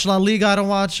 I don't watch La Liga. I don't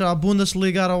watch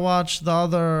Bundesliga. I don't watch the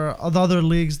other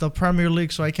leagues, the Premier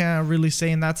League. So I can't really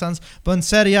say in that sense. But in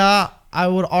Serie A, I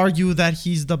would argue that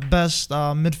he's the best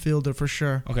midfielder for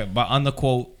sure. Okay, but on the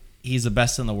quote, he's the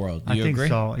best in the world. Do I you think agree?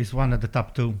 so. He's one of the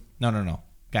top 2. No.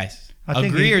 Guys, I think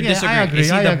agree he- or yeah, disagree? I agree, Is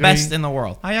he I the agree. best in the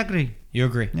world? I agree. You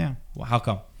agree? Yeah. Well, how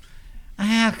come?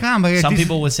 I can't. But Some this-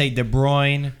 people would say De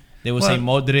Bruyne. They would say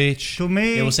Well, Modric. to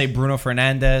me- they will say Bruno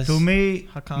Fernandes. To me,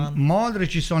 Hakan.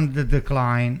 Modric is on the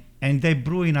decline, and De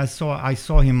Bruyne, I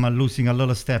saw him losing a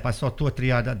little step. I saw 2 or 3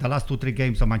 the last 2-3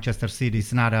 games of Manchester City.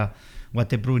 It's not what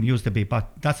De Bruyne used to be,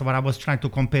 but that's what I was trying to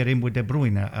compare him with De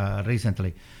Bruyne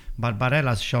recently. But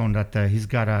Barella's shown that he's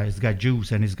got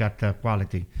juice and he's got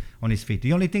quality on his feet.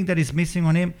 The only thing that is missing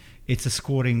on him, it's a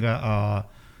scoring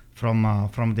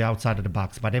from the outside of the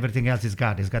box. But everything else he's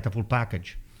got the full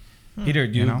package. Peter,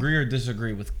 do you, You know? agree or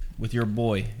disagree with your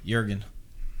boy, Jurgen?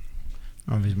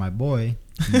 I don't know if he's my boy,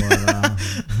 but I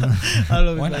don't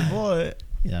know. Why He's like, not? boy.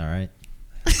 yeah, all right.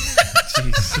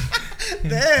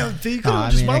 Damn, T, you could No, have I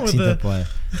just mean, went with ex-Inter it. player.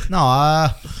 No,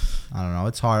 I don't know.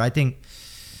 It's hard. I think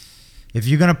if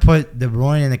you're gonna put De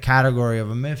Bruyne in the category of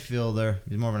a midfielder,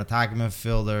 he's more of an attacking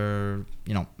midfielder.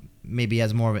 You know, maybe he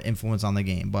has more of an influence on the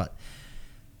game. But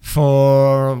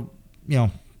for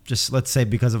just let's say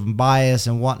because of bias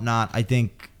and whatnot, I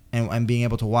think and being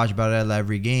able to watch Barella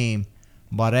every game,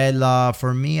 Barella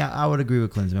for me, I would agree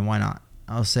with Klinsmann. Why not?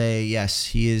 I'll say yes.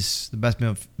 He is the best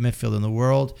midfielder in the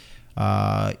world.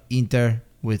 Inter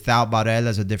without Barella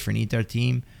is a different Inter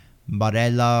team.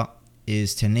 Barella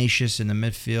is tenacious in the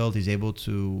midfield. He's able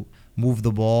to move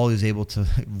the ball. He's able to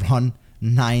run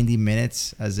 90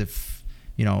 minutes as if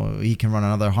he can run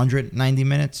another 190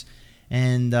 minutes.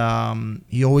 And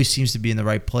he always seems to be in the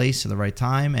right place at the right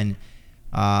time. And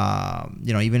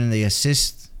even in the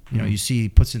assist, you see he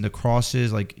puts in the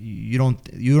crosses. Like you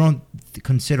don't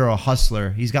consider a hustler.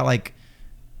 He's got like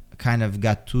kind of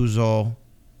Gattuso,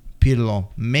 Pirlo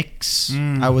mix.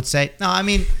 I would say. No, I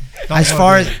mean as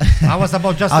far as I was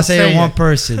about just I'll to say say in one it.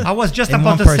 person. I was just In about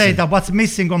one to say person. that what's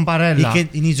missing on Barella.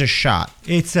 He needs a shot.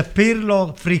 It's a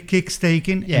Pirlo free kicks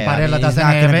taken, and I Barella mean, he's doesn't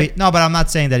not have gonna it. be. No, but I'm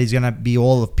not saying that he's gonna be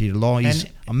all of Pirlo. He's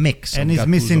And- a mix. And of he's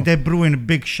missing Gattuso. De Bruyne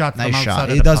big shot from Nice outside shot.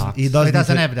 of He the does. box. He So does. he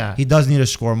doesn't need to, have that. He does need to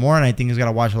score more, and I think he's got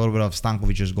to watch a little bit of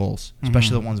Stankovic's goals,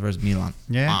 especially the ones versus Milan.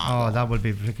 Yeah. Wow. Oh, that would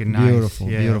be freaking nice. Beautiful,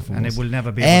 Yeah. beautiful. And it will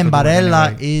never be. And able to do it Barella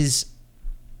anyway. is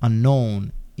a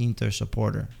known Inter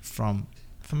supporter from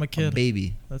From a a kid.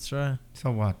 baby. That's right.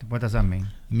 So what? What does that mean?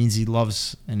 It means he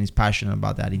loves and he's passionate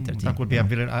about that Inter team. That could be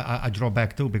a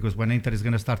drawback too, because when Inter is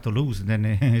going to start to lose, then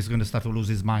he's going to start to lose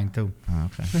his mind too. Oh,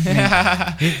 okay.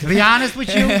 To be honest with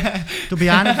you, he's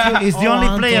the Oh, only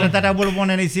Anto. player that I would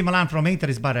want in AC Milan from Inter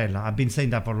is Barella. I've been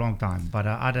saying that for a long time. But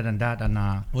other than that,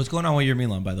 What's going on with your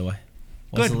Milan, by the way?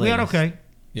 What's good. the We are latest? okay.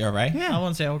 You all right? I Yeah.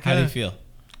 wouldn't say okay. How do you feel?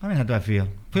 I mean, how do I feel?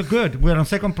 Feel good. We're on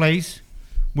second place.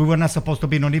 We were not supposed to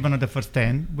be not even on the first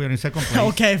 10. We're in second place.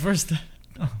 Okay, first.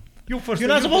 You first. You're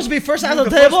not supposed to be first half you're of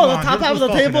the first table, the one. top You're half of the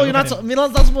talking, table. You're look not. at him.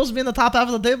 Milan's not supposed to be in the top half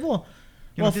of the table.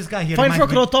 You know, this guy here fight for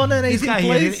reminds me- Crotone in This 18th guy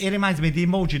here, place. he reminds me of the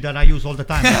emoji that I use all the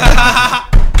time.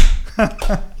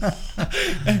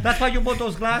 That's why you bought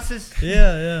those glasses?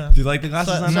 Yeah. Do you like the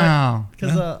glasses So- on there? No.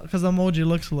 Because the emoji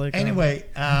looks like. Anyway,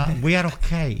 we are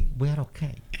okay. We are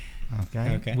okay.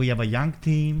 Okay. We have a young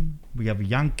team. We have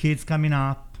young kids coming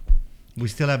up. We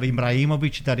still have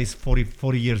Ibrahimovic that is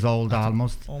 40 years old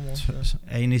almost. Almost.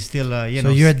 And he's still, So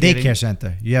you're a skating. daycare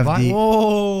center. You have What? the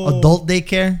Whoa. adult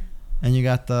daycare, and you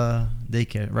got the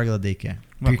daycare, regular daycare.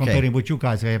 Well, Pre-K. comparing with you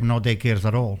guys, I have no daycares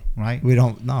at all, right? We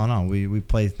don't. No. We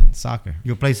play soccer.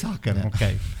 You play soccer,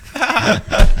 okay.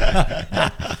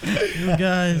 You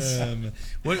guys.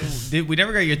 We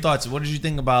never got your thoughts. What did you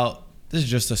think about? This is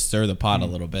just to stir the pot a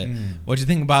little bit. What did you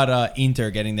think about Inter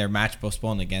getting their match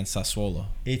postponed against Sassuolo?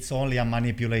 It's only a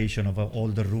manipulation of all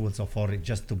the rules of it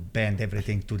just to bend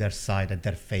everything to their side and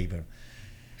their favor.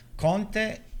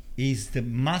 Conte is the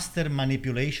master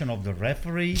manipulation of the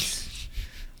referees,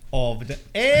 of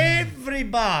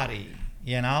everybody,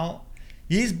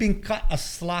 He's been cut a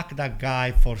slack, that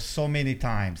guy, for so many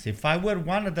times. If I were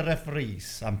one of the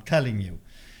referees, I'm telling you,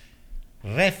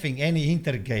 reffing any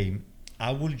Inter game,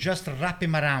 I will just wrap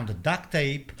him around duct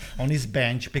tape on his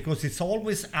bench because it's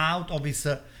always out of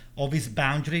his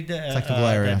boundary, Technical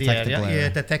area.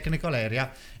 the technical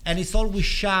area, and he's always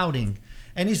shouting.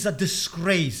 And it's a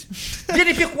disgrace.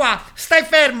 Vieni più qua, stai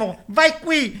fermo, vai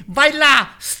qui, vai là,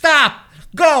 stop,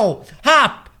 go,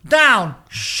 up, down.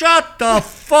 Shut the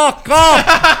fuck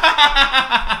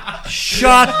up.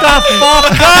 Shut the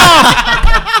fuck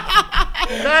up.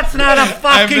 That's not a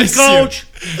fucking miss you. coach.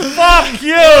 Fuck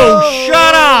you.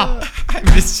 Shut up. I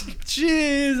miss you.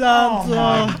 Jeez, Oh Anto.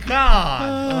 my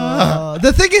God.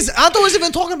 The thing is, Anto was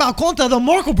even talking about Conte. The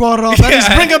Marco brought it up, and he's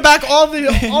bringing back all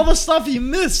the stuff he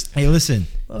missed. Hey, listen.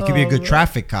 You could be a good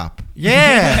traffic cop.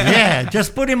 Yeah.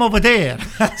 Just put him over there.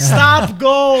 Stop,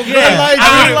 go, red Yeah, light,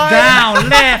 up, green light. down,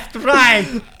 left, right.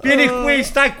 Vieni qui,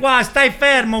 stai qua, stai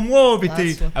fermo,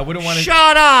 muoviti. That's- I wouldn't want to.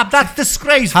 Shut up. That's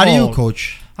disgraceful. How do you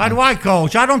coach? How do I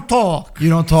coach? I don't talk. You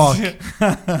don't talk. I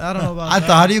don't know about I that.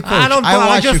 thought, how do you coach? I don't talk, I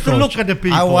watch you just coach. look at the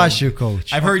people. I watch you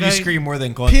coach. I've heard you Okay. scream more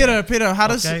than Conte. Peter, how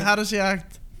does Okay. he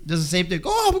act? Does the same thing.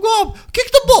 Go up, kick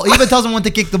the ball. He even tells him when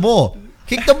to kick the ball.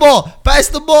 Kick the ball, pass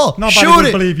the ball, Nobody shoot will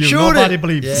it, believe you. shoot Nobody it.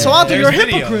 believes you. So Anto, you're a There's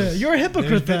hypocrite. videos. You're a hypocrite.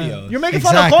 There's Then. videos. You're making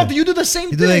fun of Exactly. Conte. You do the same You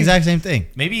thing. do the exact same thing.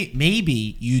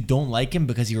 Maybe you don't like him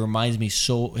because he reminds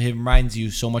you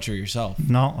so much of yourself.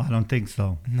 No, I don't think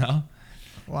so. No,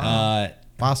 Wow.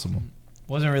 Possible.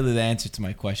 wasn't really the answer to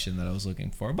my question that I was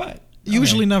looking for, but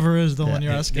Usually okay. never is though when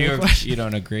you're asking a question. You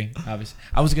don't agree, obviously.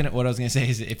 What I was gonna say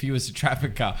is, if he was a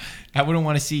traffic cop, I wouldn't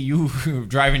want to see you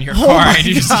driving your car my and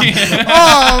you just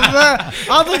Oh man,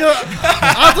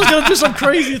 Anto's gonna do some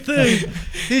crazy thing.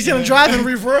 He's gonna drive in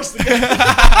reverse.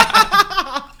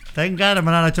 Thank God I'm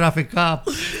not a traffic cop.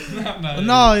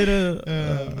 No, he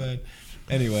didn't.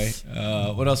 Anyway,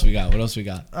 what else we got?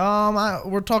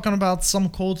 We're talking about some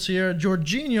quotes here.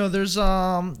 Jorginho, there's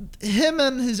him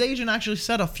and his agent actually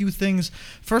said a few things.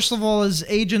 First of all, his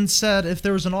agent said if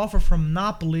there was an offer from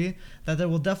Napoli, that they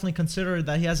will definitely consider it,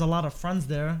 that he has a lot of friends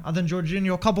there. And then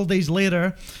Jorginho, a couple days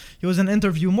later, he was in an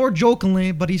interview, more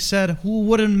jokingly, but he said,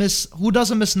 who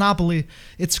doesn't miss Napoli?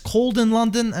 It's cold in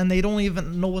London, and they don't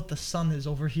even know what the sun is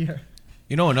over here.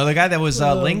 You know, another guy that was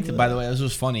linked, by the way, this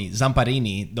was funny.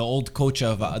 Zamparini, the old coach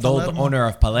of, the old Palermo. owner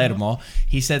of Palermo,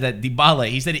 he said that Dybala,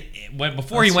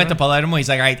 before he That's went to right. Palermo, he's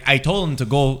like, I told him to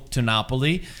go to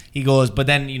Napoli. He goes, but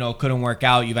then, couldn't work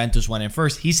out. Juventus went in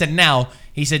first. He said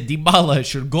Dybala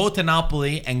should go to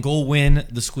Napoli and go win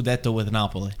the Scudetto with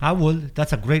Napoli. I would.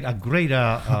 That's a great. I'm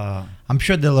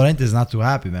sure De Laurentiis is not too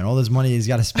happy, man. All this money he's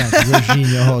got to spend for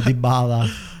Jorginho, Dybala.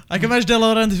 I can imagine De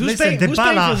Laurentiis. Who's paying for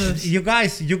this?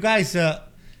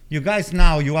 you guys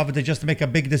now you have to just make a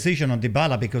big decision on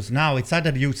Dybala, because now it's either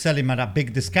you sell him at a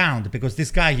big discount, because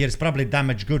this guy here is probably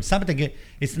damaged goods. Something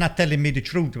is not telling me the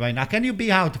truth right now. Can you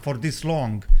be out for this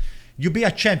long? You be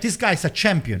a champ. This guy is a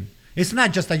champion. It's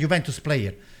not just a Juventus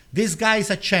player. This guy is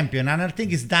a champion, and I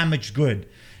think it's damaged good.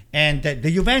 And the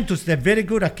Juventus, they're very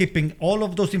good at keeping all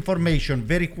of those information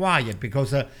very quiet,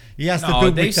 because he has to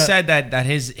do They with said that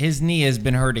his knee has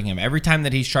been hurting him. Every time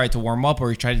that he's tried to warm up or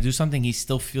he tried to do something, he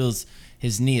still feels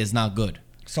his knee is not good.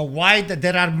 So why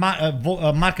there are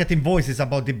marketing voices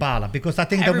about Dybala? Because I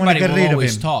think they want to Everybody get will rid of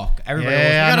always him. talk. Everybody Yeah,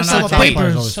 always I gotta don't sell know. the Napoli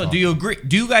papers. always So talk. do you agree?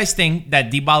 Do you guys think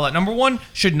that Dybala, number one,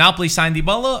 should Napoli sign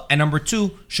Dybala, and number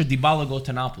two, should Dybala go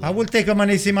to Napoli? I will take him on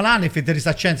AC Milan if there is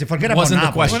a chance. Forget Wasn't about the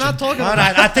Napoli. question. We're not talking All about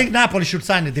right, I think Napoli should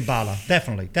sign the Dybala.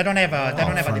 Definitely. They don't have a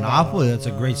For Dybala. Napoli, that's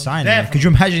a great sign. Definitely. Could you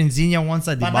imagine Zinha one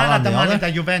side, Dybala Banana on the the money other?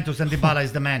 that Juventus and Dybala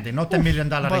is demanding, not $10 million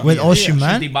a But- With year.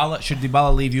 Osimhen? Should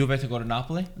Dybala leave Juve to go to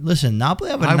Napoli? Listen,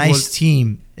 Napoli have a I nice would-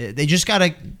 team. They just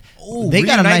gotta. Oh, They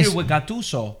got a nice. with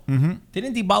Gattuso.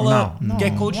 Didn't Dybala No.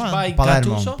 get No. coached What? by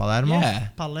Palermo. Gattuso? Palermo? Yeah.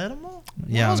 Palermo?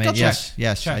 Yeah, What was man, Gattuso?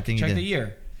 yes, Check, I think check he the did.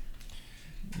 year.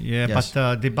 Yeah, Yes.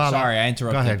 but Dybala. Sorry, I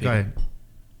interrupted Go ahead. No,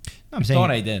 I'm I saying.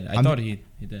 thought I did. I thought he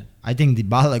did. I think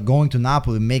Dybala going to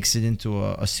Napoli makes it into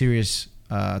a serious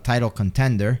title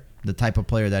contender. The type of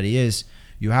player that he is.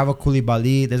 You have a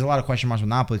Koulibaly. There's a lot of question marks with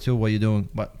Napoli too. What are you doing?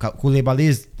 But Koulibaly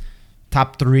is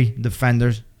top 3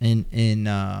 defenders in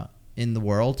the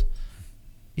world.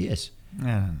 He is.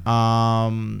 Yeah.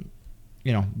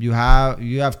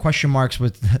 You have question marks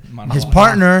with his Manolas.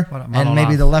 partner Manolas. and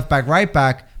maybe the left back, right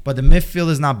back. But the midfield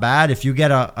is not bad. If you get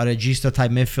a Regista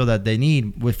type midfield that they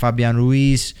need with Fabian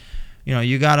Ruiz,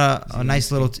 you got a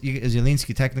nice little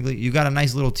Zielinski. Technically, you got a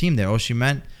nice little team there.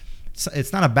 Osimhen,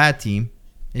 it's not a bad team.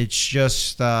 It's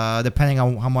just depending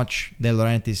on how much De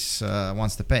Laurentiis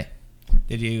wants to pay.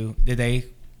 Did they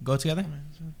go together?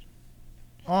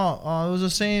 Oh, it was the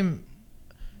same.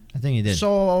 I think he did.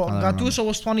 So I don't Gattuso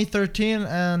was 2013,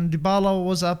 and Dybala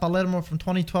was at Palermo from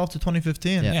 2012 to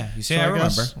 2015. Yeah. Yeah, you see, So I I remember.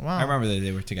 guess- wow. I remember that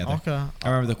they were together. Okay. I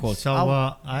remember the quotes. So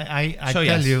I So tell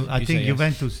yes, you, I you think say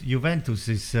yes. Juventus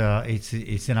is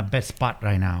it's in a bad spot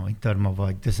right now in terms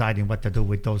of deciding what to do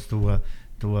with those two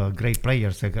great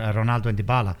players, Ronaldo and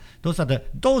Dybala. Those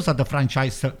are the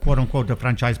franchise, quote unquote, the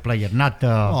franchise player, not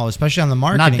the. Oh, especially on the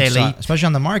marketing the side. elite. Especially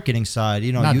on the marketing side,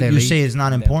 Not the you elite. say it's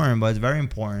not important, but it's very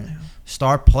important.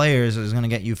 Star players is going to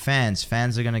get you fans.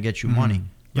 Fans are going to get you money.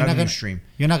 You're not Revenue gonna- stream.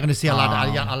 You're not going to see a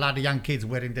lot of young kids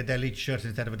wearing the elite shirts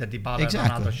instead of the Dybala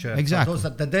Exactly, Ronaldo shirts. exactly. So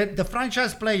those are the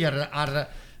franchise players are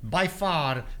by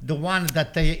far the ones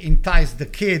that they entice the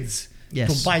kids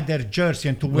Yes. to buy their jersey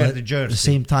and to wear But the at jersey. the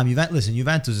same time,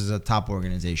 Juventus is a top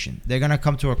organization. They're going to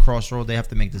come to a crossroad. They have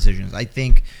to make decisions. I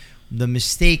think the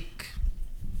mistake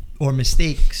or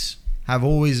mistakes have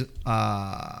always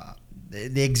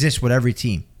they exist with every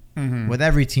team. Mm-hmm. With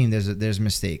every team, there's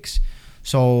mistakes.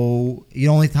 So the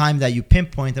only time that you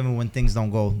pinpoint them is when things don't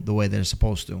go the way they're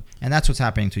supposed to, and that's what's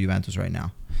happening to Juventus right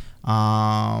now.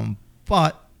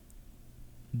 But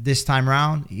this time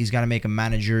around, he's got to make a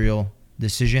managerial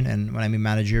decision, and when I mean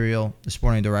managerial, the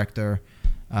sporting director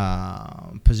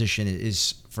position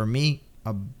is for me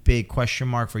a big question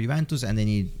mark for Juventus, and they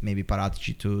need maybe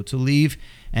Paratici to leave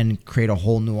and create a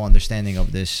whole new understanding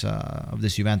of this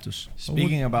Juventus.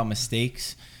 Speaking about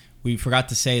mistakes, we forgot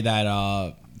to say that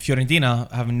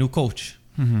Fiorentina have a new coach.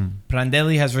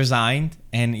 Prandelli has resigned,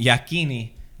 and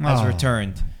Iachini has Oh,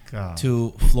 returned God.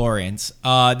 to Florence.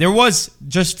 There was,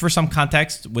 just for some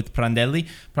context with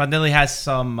Prandelli has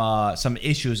some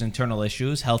issues, internal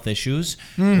issues, health issues,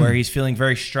 where he's feeling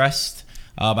very stressed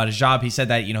about his job. He said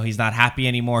that he's not happy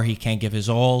anymore. He can't give his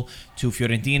all to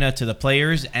Fiorentina, to the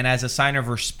players, and as a sign of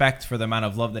respect for the amount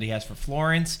of love that he has for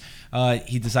Florence,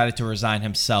 he decided to resign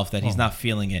himself. That he's not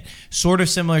feeling it. Sort of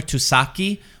similar to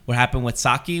Sacchi. What happened with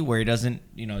Sacchi, where he doesn't,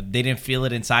 they didn't feel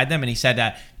it inside them, and he said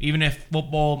that even if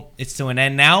football it's to an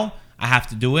end now, I have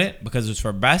to do it because it's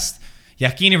for best.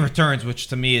 Iachini returns, which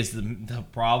to me is the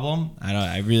problem.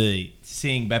 I really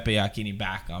seeing Beppe Iachini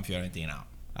back on Fiorentina.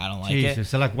 I don't like Jesus,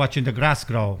 it's like watching the grass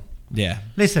grow. it. Yeah.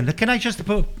 Listen, can I just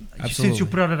put, since Absolutely. you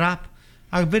brought it up,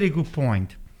 a very good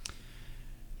point.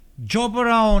 Joe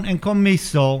Barone and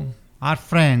Commisso are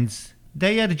friends.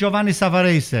 They had Giovanni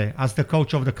Savarese as the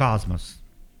coach of the Cosmos.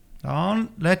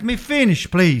 Let me finish,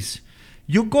 please.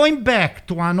 You're going back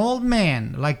to an old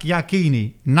man like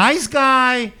Iachini. Nice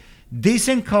guy,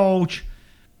 decent coach,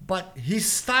 but his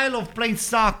style of playing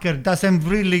soccer doesn't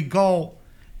really go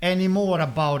anymore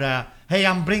about, hey,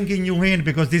 I'm bringing you in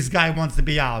because this guy wants to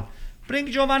be out. Bring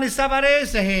Giovanni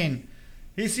Savarese in.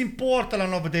 He's in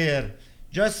Portland over there.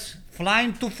 Just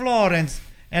flying to Florence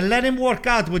and let him work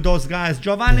out with those guys.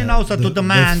 Giovanni knows how to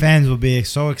demand. The fans will be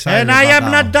so excited. And I about have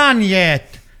that not one. done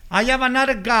yet. I have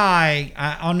another guy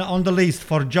on the list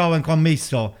for Joe and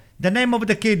Commisso. The name of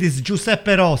the kid is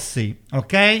Giuseppe Rossi,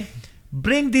 okay?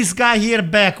 Bring this guy here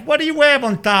back. What do you have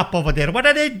on top over there? What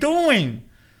are they doing?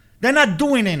 They're not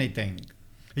doing anything.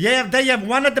 Yeah, they have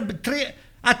one of the three.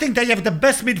 I think they have the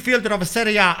best midfielder of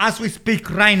Serie A as we speak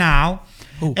right now.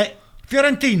 Who?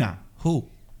 Fiorentina. Who?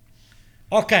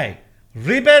 Okay.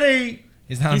 Ribery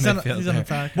He's not He's a an midfielder.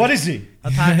 attacker. What is he?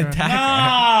 Attacker.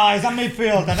 No, he's a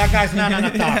midfielder. That guy's not an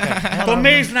attacker. To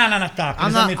me, he's not an attacker. I'm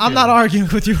He's a not. I'm midfielder. not arguing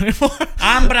with you anymore.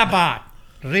 Amrabat,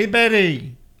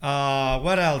 Ribery,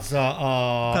 what else?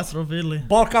 Castrovilli.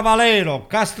 Borca Valero,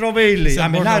 Castrovilli. Said I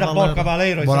mean, not Borca Borca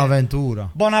Valero. Bonaventura.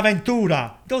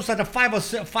 Bonaventura. Those are the five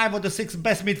or the six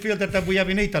best midfielders that we have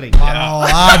in Italy. Oh,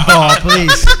 Aldo,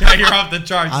 please. Yeah, you're off the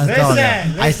charts. Antonio.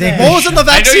 Listen, I think listen. What was in the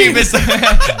I know you vaccine? missed.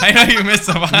 I know you missed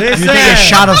some. you Listen. take a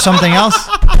shot of something else.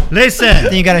 Listen.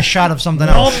 Then you got a shot of something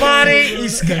else. Nobody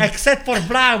is except for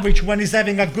Vlahovic when he's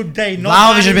having a good day.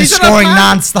 Vlahovic has been He's an scoring attacker.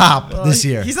 non-stop this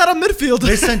year. He's not a midfielder.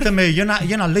 Listen to me. You're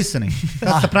not listening.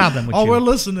 That's the problem with Oh, you. we're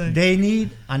listening. They need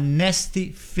a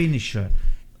nasty finisher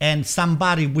and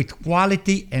somebody with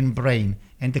quality and brain.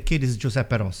 And the kid is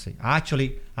Giuseppe Rossi.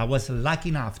 Actually, I was lucky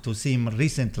enough to see him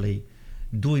recently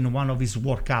doing one of his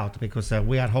workouts because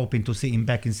we are hoping to see him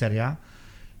back in Serie A.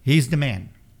 He's the man.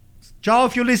 Joe,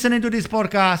 if you're listening to this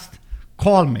podcast,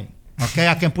 call me. Okay,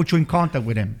 I can put you in contact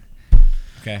with him.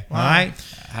 Okay. All right.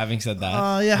 Having said that.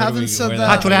 Yeah, where do having we- said where that-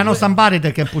 do- Actually, I know somebody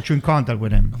that can put you in contact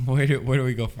with him. Where do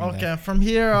we go from Okay, there? from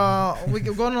here, we're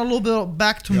going a little bit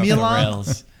back to You're off the Milan.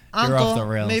 rails. You're off the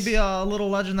rails. Maybe a little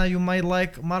legend that you might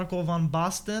like, Marco van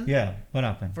Basten. Yeah, what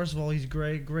happened? First of all, he's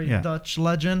great Yeah. Dutch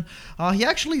legend. He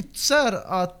actually said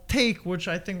a take, which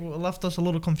I think left us a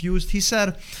little confused. He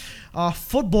said,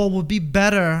 football would be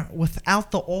better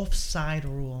without the offside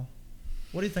rule.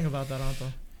 What do you think about that,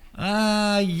 Anto?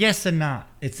 Yes and no.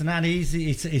 It's not easy.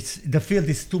 It's the field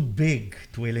is too big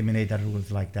to eliminate the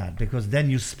rules like that because then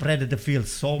you spread the field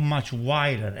so much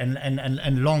wider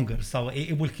and longer. So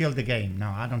it will kill the game. No,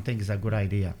 I don't think it's a good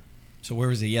idea. So where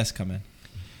does the yes come in?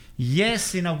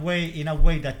 Yes, in a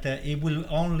way that it will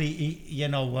only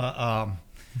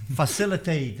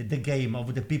facilitate the game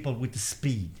of the people with the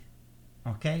speed.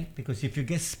 Okay, because if you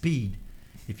get speed,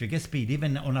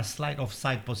 even on a slight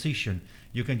offside position,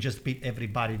 you can just beat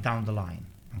everybody down the line.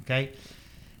 Okay,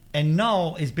 and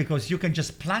no, it's because you can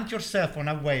just plant yourself on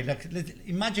a way. Like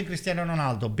imagine Cristiano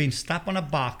Ronaldo being stuck on a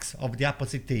box of the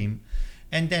opposite team,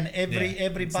 and then everybody.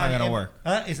 It's not gonna work.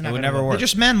 It's It not would gonna never They work.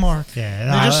 just man mark. Yeah,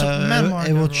 They just man mark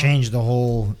it will everyone. change the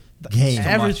whole game.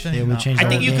 Everything. It will change I the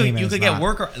think whole you game. could and get it's not.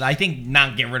 work. I think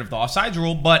not get rid of the offsides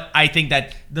rule, but I think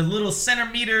that the little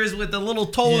centimeters with the little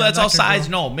toe Yeah, that's that could offsides.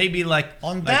 go. No, maybe like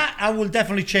On like- that, I will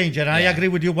definitely change it. I Yeah. agree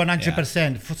with you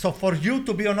 100%. So for you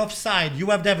to be on offside, you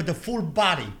have to have the full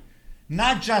body,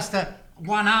 not just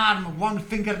one arm, one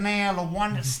fingernail, or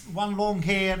one long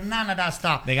hair. None of that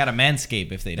stuff. They got a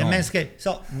manscape if they The don't. manscape.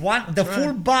 So the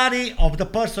full body of the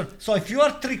person. So if you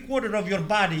are 3/4 of your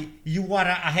body, you are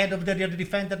ahead of the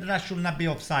defender. That should not be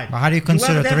offside. But how do you have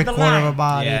consider to have the 3/4 of a line.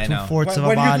 body, Yeah, I know. 2/4 of a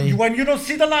When body? when you don't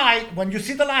see the light, when you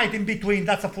see the light in between,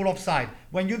 that's a full offside.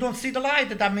 When you don't see the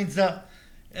light, that means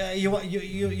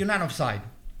you're not offside.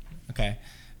 Okay.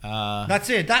 That's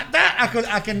it. That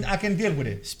I can deal with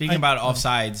it. Speaking about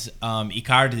offsides,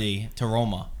 Icardi to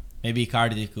Roma. Maybe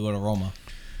Icardi could go to Roma.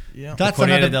 Yeah. That's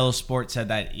Corriere another. dello Sport said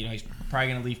that he's probably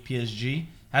going to leave PSG.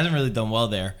 Hasn't really done well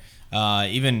there.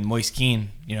 Even Moise Kean,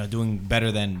 doing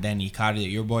better than Icardi,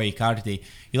 your boy Icardi.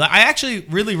 I actually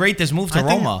really rate this move to I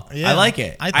think- Roma. yeah. I like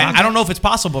it. I think- I don't know if it's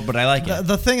possible, but I like it.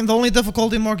 The only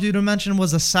difficulty, Mark, you mentioned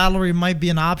was the salary might be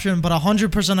an option, but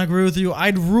 100% agree with you.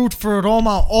 I'd root for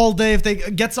Roma all day if they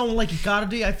get someone like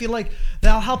Icardi. I feel like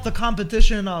that'll help the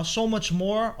competition so much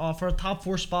more for a top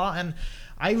 4 spot. And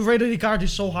I rated Icardi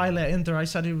so highly at Inter. I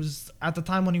said he was, at the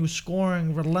time when he was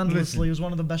scoring relentlessly, he was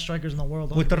one of the best strikers in the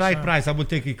world. With the right 100%. price, I would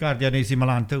take Icardi and AC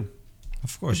Milan too.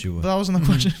 Of course you But would. that wasn't the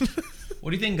question. What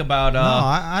do you think about? No,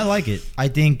 I like it. I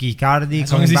think Icardi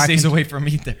as long as coming he back. stays away from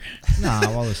Inter. Nah,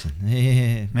 well, listen.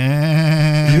 Man.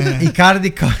 Icardi.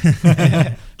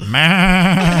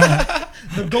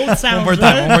 The goat sound. One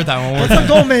more time. What's the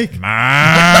goat make?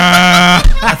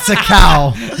 That's a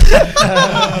cow.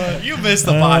 You missed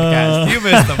the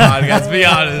podcast. Be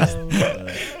honest.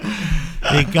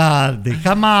 Icardi,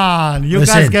 come on. You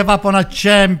Listen. guys gave up on a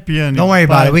champion. Don't worry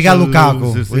about it. We got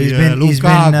Lukaku.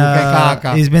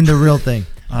 He's been the real thing.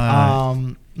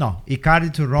 Alright. No,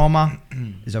 Icardi to Roma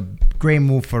is a great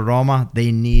move for Roma.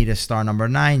 They need a star number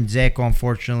 9. Dzeko,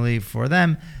 unfortunately for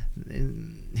them,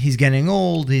 he's getting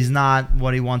old. He's not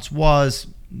what he once was.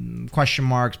 Question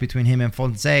marks between him and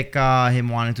Fonseca, him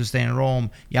wanting to stay in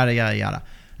Rome, yada, yada, yada.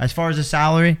 As far as the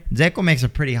salary, Dzeko makes a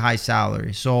pretty high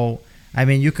salary. So, I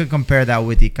mean, you could compare that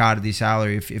with Icardi's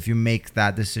salary if you make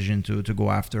that decision to go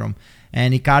after him.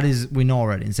 And Icardi's, we know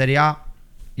already, in Serie A,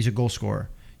 he's a goal scorer.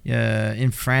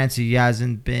 In France, he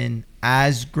hasn't been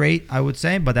as great, I would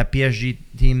say, but that PSG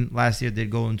team last year did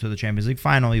go into the Champions League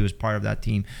final. He was part of that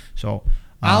team. So,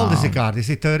 How old is Icardi? Is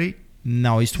he 30?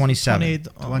 No, he's 27. 28.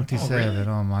 27.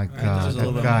 Oh my there's God, a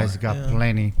little that bit guy's more. got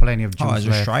Yeah. plenty of juice Oh, as a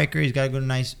left. striker, he's got a good,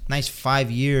 nice 5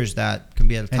 years that can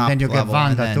be at the top And then you get level.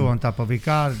 and Vanda then- too on top of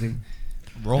Icardi.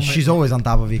 Roman, She's always on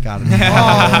top of Icardi.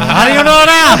 How do you know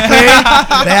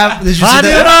that? Did you How see do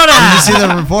you know that? Did you see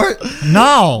the report?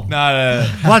 No. no.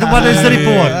 What is the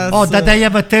report? that's, Oh, that they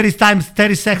have a 30 times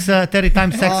sex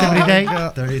every day?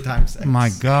 30 times. My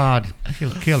God,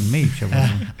 she'll kill me. She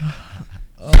wasn't.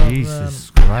 Oh, Jesus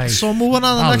Christ. So moving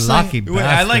on to the How next lucky thing. Wait,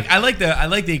 I bastard.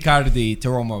 like the Icardi to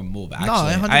Roma move. Actually,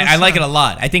 No, I like 100%. it a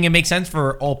lot. I think it makes sense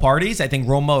for all parties. I think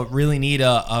Roma really need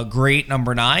a great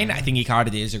number 9. I think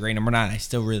Icardi is a great number 9. I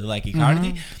still really like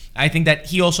Icardi. I think that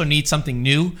he also needs something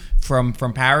new from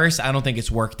Paris. I don't think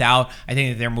it's worked out. I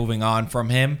think that they're moving on from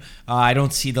him. I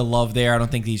don't see the love there. I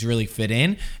don't think he's really fit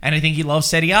in. And I think he loves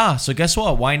Serie A. So guess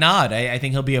what? Why not? I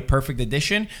think he'll be a perfect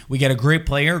addition. We get a great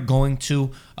player going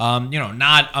to,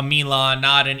 not a Milan,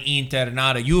 not an Inter,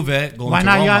 not a Juve. Going Why to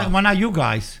not, Roma. why not you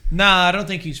guys? Nah, I don't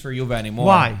think he's for Juve anymore.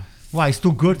 Why? Why? It's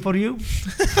too good for you?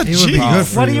 It would be good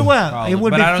for What do you. you want? Probably. It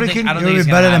would But be I don't think- freaking. I don't It would it's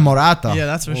be gonna better than happen. Morata. Yeah,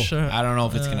 that's for sure. I don't know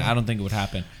if it's gonna. I don't think it would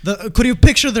happen. Could you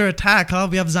picture their attack? Huh?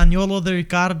 We have Zaniolo, De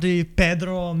Riccardi,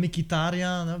 Pedro,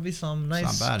 Mkhitaryan. That would be some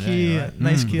nice not bad, key, yeah, right.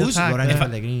 nice key Who's attack. Lorenzo there.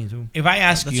 Pellegrini too? If I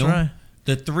ask That's you right.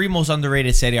 the 3 most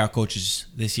underrated Serie A coaches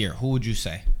this year, who would you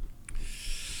say?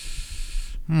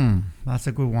 That's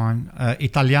a good one.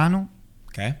 Italiano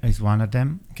Okay. is one of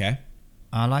them. Okay.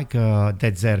 I like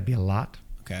De Zerbi a lot.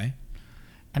 Okay.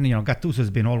 And, Gattuso has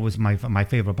been always my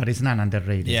favorite, but it's not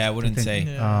underrated. Yeah, I wouldn't say.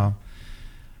 Yeah.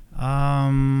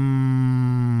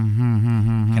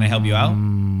 Can I help you out?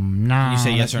 No. You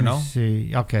say yes let or me no?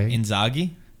 See. Okay.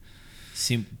 Inzaghi.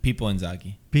 Pippo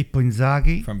Inzaghi. Pippo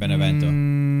Inzaghi. From Benevento.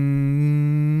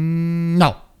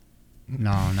 No.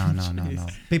 No.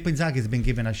 Pippo Inzaghi has been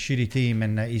given a shitty team,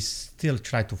 and he's still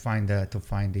trying to find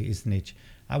his niche.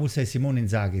 I would say Simone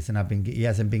Inzaghi he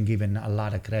hasn't been given a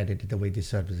lot of credit the way he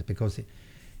deserves it, because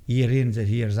year in and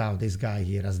years out, this guy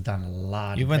here has done a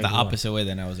lot. You went the of work. opposite way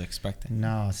than I was expecting.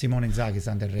 No, Simone Inzaghi is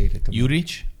underrated. To me.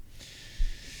 Juric.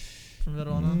 From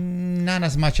Verona. Not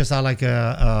as much as I like De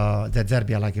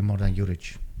Zerbi. I like him more than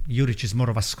Juric. Juric is more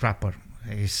of a scrapper.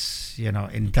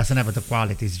 And doesn't have the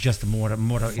quality. It's just more.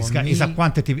 He's a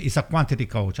quantity. He's a quantity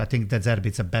coach. I think De Zerbi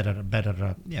is a better.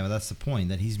 Yeah, but that's the point,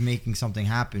 that he's making something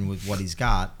happen with what he's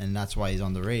got, and that's why he's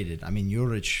underrated. I mean,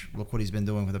 Juric, look what he's been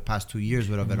doing for the past 2 years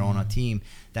with a Verona team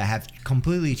that have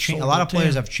completely changed. A lot of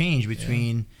players have changed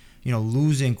between,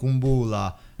 losing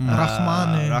Kumbula,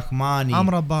 Rahmani,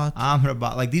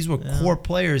 Amrabat. Like, these were core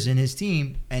players in his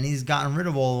team, and he's gotten rid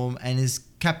of all of them, and he's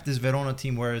kept this Verona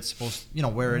team where it's supposed,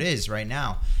 where it is right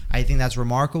now. I think that's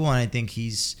remarkable, and I think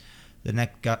he's the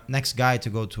next guy to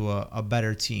go to a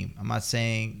better team. I'm not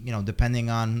saying,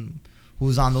 depending on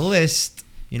who's on the list,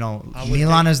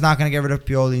 Milan is not going to get rid of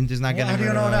Pioli. Inter's not getting How do you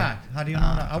rid of know that? How do you know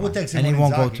that? I would take Simone And he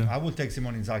won't go Inzaghi. to. I would take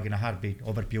Simone Inzaghi in a heartbeat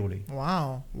over Pioli.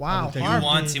 Wow. I Wow. would take- You Heartbeat.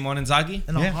 want Simone Inzaghi?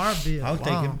 In a Yeah. heartbeat. I'll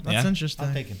take him. That's Yeah. interesting.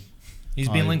 I'll take him. He's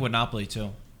Oh, being yeah. linked with Napoli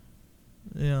too.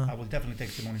 Yeah. I will definitely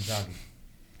take Simone Inzaghi.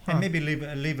 Huh. And maybe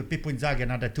leave Pippo Inzaghi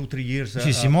another 2-3 years.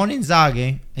 See, Simone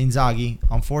Inzaghi,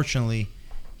 unfortunately,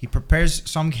 he prepares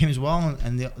some games well,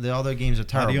 and the other games are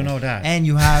terrible. do you know that? And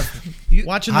you have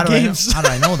Watching how the do I know- games. how do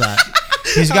I know that?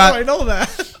 He's How do I got know that?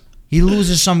 he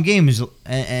loses some games,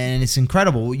 and it's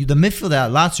incredible. The midfield that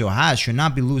Lazio has should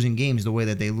not be losing games the way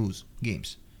that they lose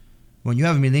games. When you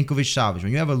have Milinkovic-Savic,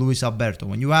 when you have a Luis Alberto,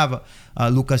 when you have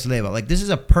Lucas Leiva, like, this is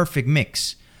a perfect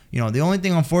mix. The only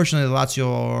thing, unfortunately, Lazio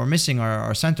are missing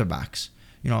are center backs.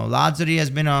 Lazzari has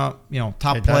been a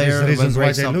top player. That is reasons why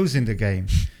great they stuff. lose in the game.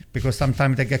 Because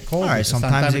sometimes they get cold. All right,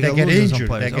 sometimes they get get losing some injured.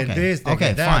 players. They get Okay. this, they Okay,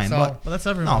 get that. fine, So But that's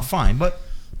everyone. No, fine, but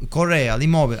Correa,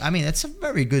 Immobile, I mean, it's a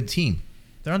very good team.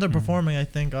 They're underperforming, I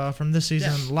think, from this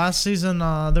season. Yeah. Last season,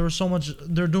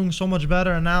 they're doing so much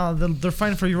better, and now they're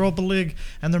fighting for Europa League,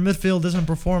 and their midfield isn't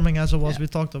performing as it was. Yeah. We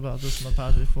talked about this in the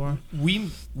past before. We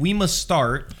must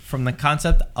start from the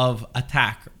concept of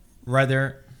attack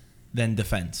rather than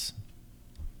defense.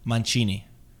 Mancini.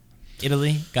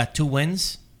 Italy got 2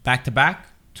 wins back to back.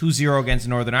 2-0 against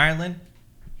Northern Ireland.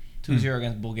 2-0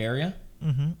 against Bulgaria.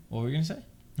 Mm-hmm. What were you going to say?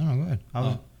 No, go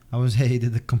ahead. I was he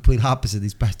did the complete opposite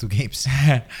these past 2 games.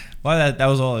 Well, that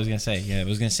was all I was going to say. Yeah, I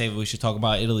was going to say we should talk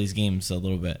about Italy's games a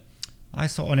little bit. I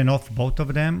saw on and off both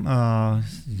of them,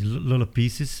 little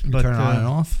pieces. You But turn on and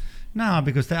off. no,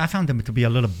 because I found them to be a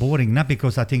little boring. Not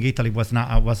because I think Italy was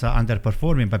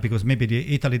underperforming, but because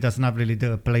maybe Italy does not really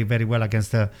play very well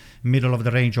against the middle of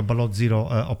the range or below zero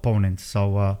opponents.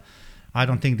 So I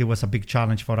don't think there was a big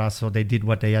challenge for us. So they did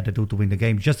what they had to do to win the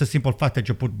game. Just the simple fact that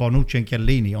you put Bonucci and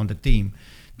Chiellini on the team,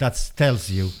 that tells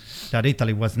you that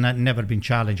Italy was never been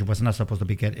challenged. Was not supposed to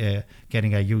be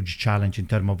getting a huge challenge in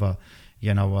terms of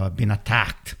being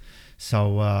attacked.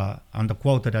 So on the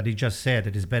quote that he just said,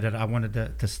 it is better. I wanted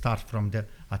to start from the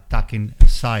attacking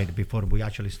side before we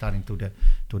actually starting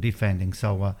to defending.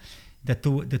 So the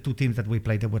two teams that we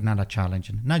played, they were not a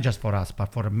challenge, not just for us,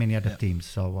 but for many other teams.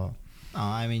 So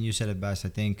I mean, you said it best. I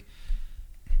think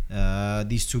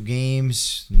these two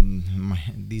games,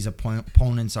 these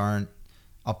opponents aren't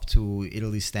up to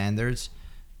Italy's standards.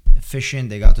 Efficient,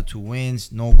 they got the 2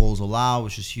 wins, no goals allowed,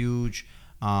 which is huge.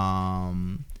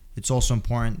 It's also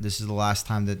important. This is the last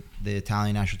time that the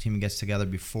Italian national team gets together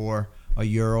before a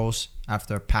Euros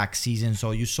after a packed season.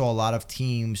 So you saw a lot of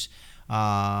teams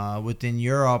within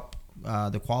Europe,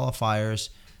 the qualifiers,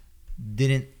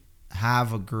 didn't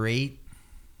have a great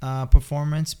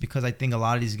performance because I think a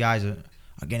lot of these guys are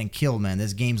getting killed, man.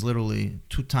 There's games literally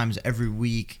 2 times every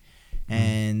week.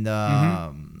 And,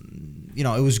 it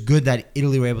was good that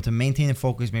Italy were able to maintain the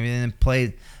focus. Maybe they didn't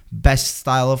play best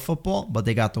style of football, but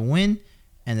they got the win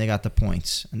and they got the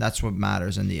points. And that's what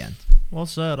matters in the end. Well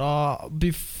said.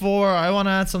 Before I want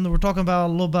to add something, we're talking about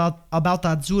a little about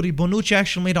that Azzurri. Bonucci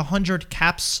actually made 100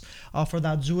 caps for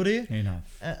that Azzurri.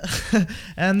 enough.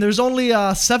 And there's only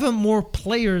 7 more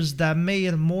players that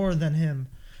made more than him.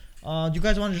 Do you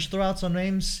guys want to just throw out some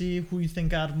names, see who you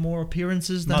think got more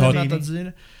appearances than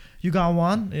Azzurri? You got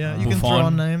one? Yeah, you can throw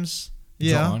on names.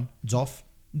 Yeah. Zoff.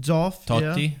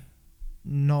 Totti. Yeah.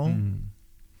 No.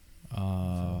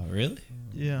 Really?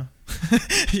 Yeah.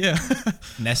 Yeah.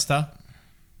 Nesta.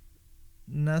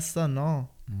 No.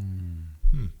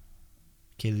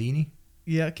 Chiellini.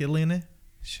 Yeah, Chiellini.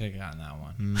 Should have gotten that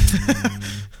one.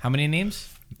 How many names?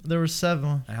 There were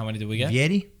 7. And how many did we get?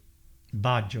 Vieri.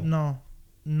 Baggio.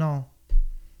 No.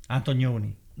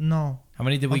 Antonioni. No. How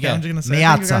many did we I'm get? just gonna say.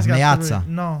 I think you guys got Meazza.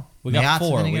 3. No. We got Meazza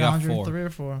 4. didn't We get got 100. 4. 3 or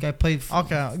 4. Guy played.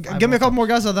 Okay. Give me a couple more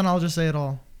guys, and then I'll just say it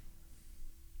all.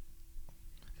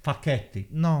 Facchetti.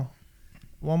 No.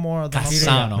 One more. Then I'll say it.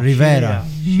 Cassano. Rivera.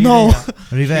 No.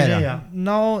 Rivera.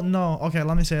 No. Okay,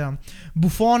 let me say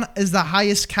Buffon is the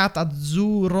highest capped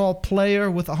Azzurro player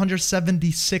with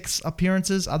 176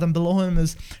 appearances. Then below him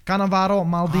is Cannavaro,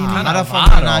 Maldini. How the fuck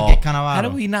did I not get Cannavaro? How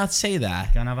did we not say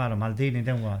that? Cannavaro, Maldini,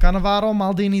 then what? Cannavaro,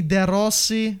 Maldini, De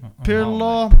Rossi,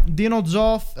 Pirlo, Dino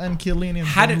Zoff, and Chiellini.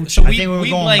 How And did, so I we think we were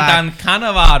going blanked back. on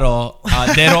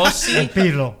Cannavaro, De Rossi, And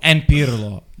Pirlo. and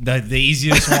Pirlo. The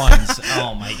easiest ones.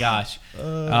 Oh my gosh.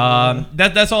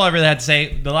 That's all I really had to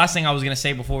say. The last thing I was gonna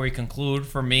say before we conclude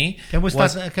for me Can we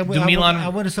was, start? Can we, do Milan? I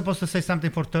was supposed to say something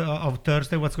for of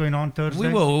Thursday. What's going on Thursday?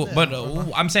 We will, but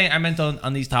I meant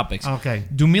on these topics. Okay.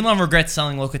 Do Milan regret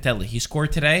selling Locatelli? He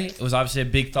scored today. It was obviously a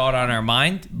big thought on our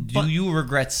mind. Do you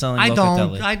regret selling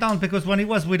Locatelli? I don't, because when he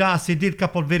was with us, he did a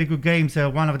couple of very good games.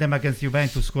 One of them against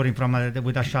Juventus, scoring from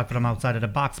with a shot from outside of the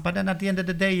box. But then at the end of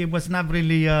the day, he was not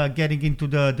really getting into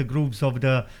the grooves of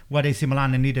what AC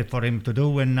Milan needed for him to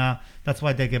do, and that's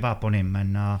why they gave up on him.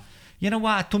 And you know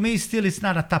what? To me, still, it's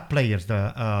not a top player,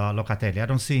 Locatelli. I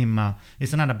don't see him.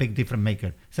 He's not a big difference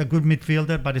maker. He's a good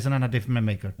midfielder, but he's not a difference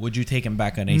maker. Would you take him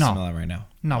back on AC Milan right now?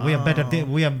 No, we have better.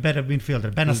 We have better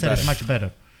midfielder. Benacer is much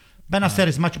better. Benacer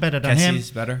is much better than him.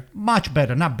 Kessi's better. Much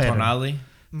better, not better. Tonali.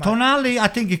 Tonali, I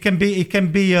think it can be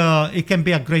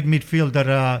a great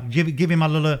midfielder. Give him a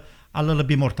little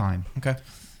bit more time. Okay.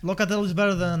 Locatelli's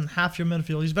better than half your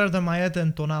midfield. He's better than Maeta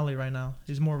and Tonali right now.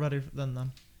 He's more ready than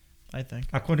them, I think.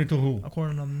 According to who?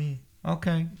 According to me.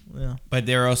 Okay. Yeah. But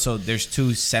there's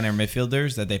 2 center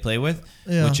midfielders that they play with,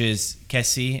 Yeah. which is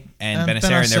Kessie and And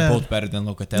Benacer, and they're Benacer. both better than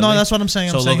Locatelli. No, that's what I'm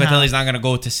saying. So I'm saying Locatelli's half. not going to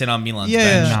go to sit on Milan's Yeah,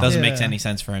 bench. yeah, It doesn't yeah, make yeah. any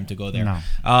sense for him to go there. No.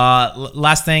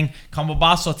 Last thing,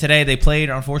 Campobasso today, they played.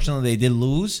 Unfortunately, they did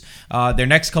lose. Their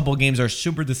next couple of games are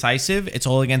super decisive. It's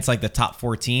all against like the top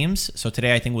 4 teams. So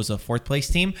today, I think, was a 4th place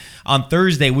team. On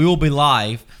Thursday, we will be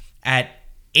live at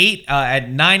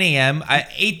 9 a.m. at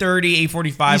 8:30,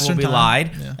 8:45 Eastern will be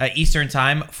time. live Eastern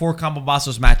time for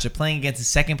Campobasso's match. They're playing against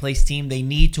the 2nd place team. They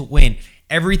need to win.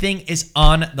 Everything is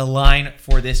on the line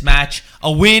for this match. A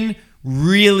win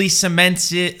really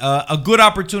cements it. A good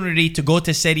opportunity to go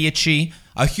to Serie C.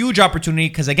 A huge opportunity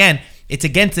because, again, it's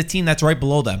against the team that's right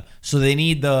below them. So they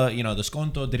need the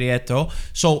sconto diretto.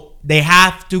 So they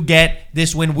have to get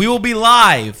this win. We will be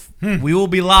live. We will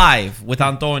be live with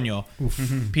Antonio.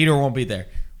 Peter won't be there.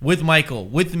 With Michael,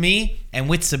 with me, and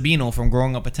with Sabino from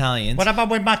Growing Up Italians. What about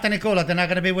with Matt and Nicola? They're not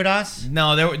going to be with us?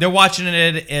 No, they're watching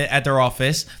it at their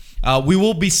office. We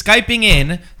will be Skyping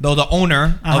in, though, the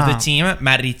owner of the team,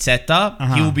 Matt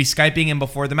Rizzetta. He will be Skyping in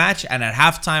before the match and at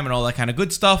halftime and all that kind of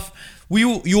good stuff.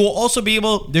 You will also be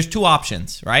able, there's 2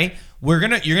 options, right? you're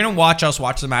gonna watch us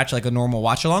watch the match like a normal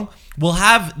watch along. We'll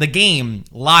have the game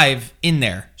live in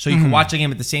there, so you can watch the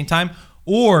game at the same time,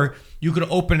 or you could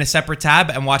open a separate tab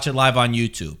and watch it live on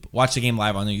YouTube. Watch the game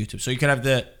live on the YouTube. So you could have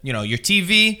your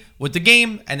TV with the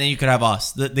game, and then you could have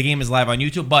us. The game is live on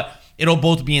YouTube, but it'll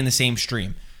both be in the same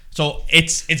stream. So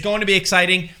it's going to be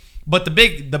exciting. But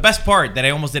the best part that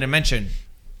I almost didn't mention,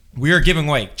 we are giving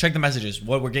away. Check the messages.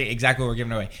 Exactly what we're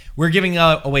giving away. We're giving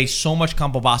away so much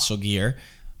Campobasso gear.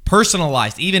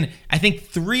 Personalized. Even, I think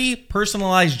 3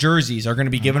 personalized jerseys are going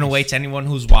to be given away to anyone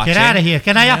who's watching. Get out of here.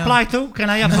 Can I apply too? Can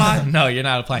I apply? No, you're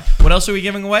not applying. What else are we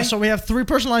giving away? So we have 3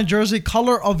 personalized jersey,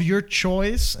 color of your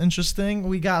choice. Interesting.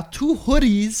 We got 2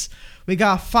 hoodies. We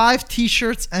got 5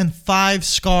 t-shirts and 5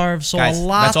 scarves. So guys, a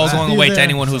lot. that's all going away to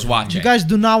anyone who's watching. You guys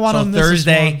do not want to miss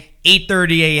Thursday,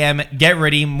 8:30 a.m. Get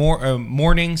ready.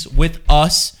 Mornings with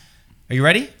us. Are you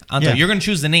ready? Anto, Yeah. you're going to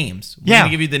choose the names. We're Yeah.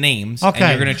 going to give you the names. Okay. And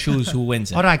you're going to choose who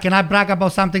wins it. All right, can I brag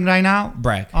about something right now?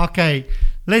 Brag. Okay,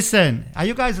 listen. Are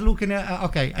you guys looking at?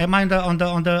 Okay, am I on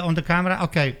the camera?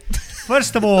 Okay.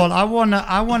 First of all, I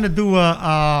wanna do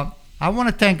I want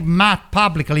to thank Matt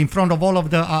publicly in front of all of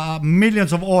the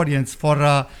millions of audience for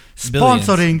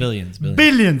sponsoring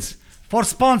billions for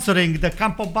sponsoring the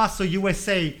Campobasso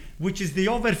USA, which is the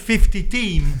over 50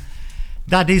 team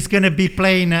that is going to be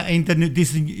playing in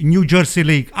this New Jersey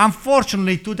League.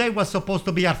 Unfortunately, today was supposed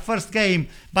to be our first game,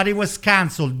 but it was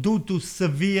canceled due to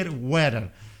severe weather.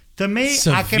 To me,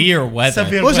 severe weather.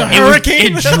 Was it a weather.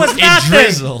 hurricane? There was It nothing.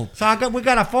 drizzled. So we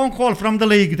got a phone call from the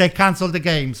league. They canceled the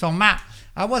game. So Matt,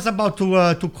 I was about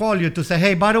to call you to say,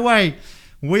 hey, by the way,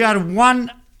 we are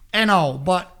 1-0,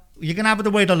 but you're gonna have to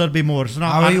wait a little bit more. So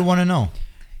now How do you want to know?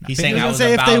 He's saying He I was was gonna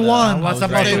say if about they to- won. I I was was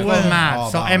about ready to they call win. Matt. Oh,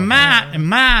 So wow. and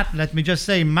Matt, let me just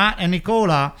say, Matt and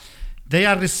Nicola, they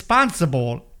are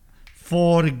responsible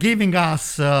for giving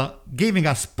us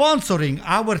sponsoring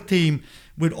our team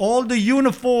with all the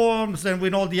uniforms and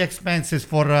with all the expenses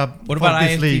for What for about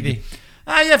this IFTV? league.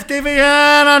 IFTV,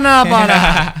 I don't know about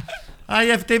that.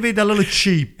 IFTV, they're a little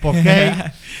cheap,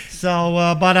 okay?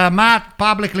 So, but Matt,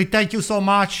 publicly, thank you so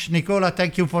much. Nicola,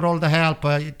 thank you for all the help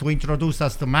to introduce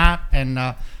us to Matt and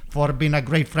for being a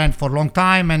great friend for a long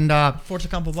time. And Forza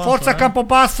Campobasso. Forza right?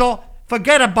 Campobasso,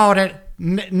 forget about it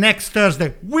next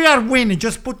Thursday. We are winning.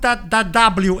 Just put that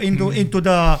W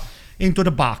into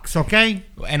the box, okay?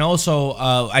 And also,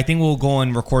 I think we'll go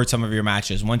and record some of your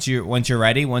matches once you're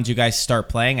ready. Once you guys start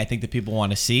playing, I think the people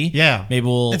want to see. Yeah. Maybe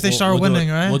we'll If they start we'll do winning,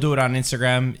 it- right? We'll do it on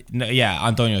Instagram. No, yeah,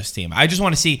 Antonio's team. I just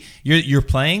want to see you're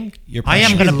playing. You're I playing. am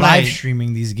Should gonna be play. live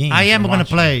streaming these games. I am and going to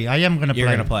watching. play. I am going to play. You're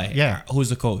gonna play. Yeah. Who's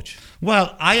the coach?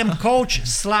 Well, I am coach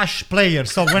 / player.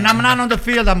 So when I'm not on the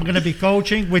field, I'm going to be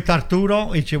coaching with Arturo,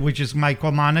 which is my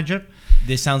co-manager.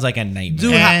 This sounds like a nightmare.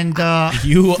 Dude, And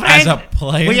You as a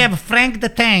player? We have Frank the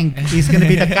Tank. He's going to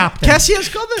be the captain. Cassius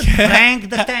coming. Frank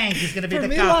the Tank is going to be For the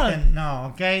Milan. captain.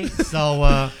 No, okay. So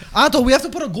Anto, we have to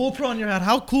put a GoPro on your head.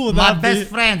 How cool would my that best be?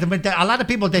 friend. I mean, a lot of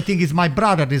people they think he's my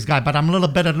brother. This guy, but I'm a little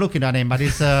better looking at him. But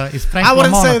he's Frank. I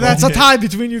wouldn't say LaMonaco. that's a tie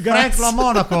between you Frank guys.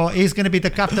 LaMonaco is going to be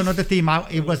the captain of the team.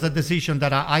 It was a decision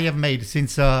that I have made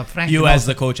since Frank. You knows- as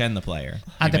the coach and the player.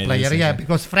 and You the made player, decision. yeah,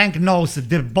 because Frank knows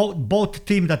they're both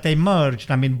team that they merged.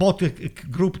 I mean, both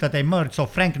group that they merged. So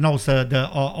Frank knows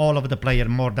all of the player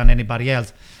more than anybody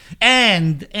else.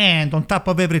 And on top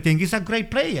of everything, he's a great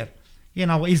player. You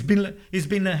know, he's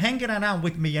been hanging around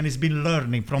with me and he's been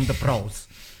learning from the pros.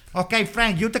 Okay,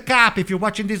 Frank, you the cap. If you're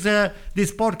watching this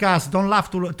podcast, don't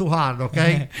laugh too hard,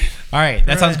 okay? All right,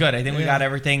 that sounds Right. good. I think we got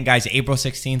everything, guys. April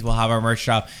 16th, we'll have our merch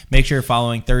drop. Make sure you're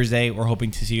following Thursday. We're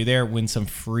hoping to see you there. Win some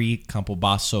free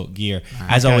Campobasso gear.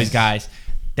 As Okay. always, guys,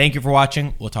 thank you for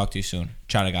watching. We'll talk to you soon.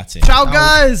 Ciao, ragazzi. Ciao,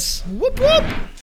 guys. Whoop, whoop.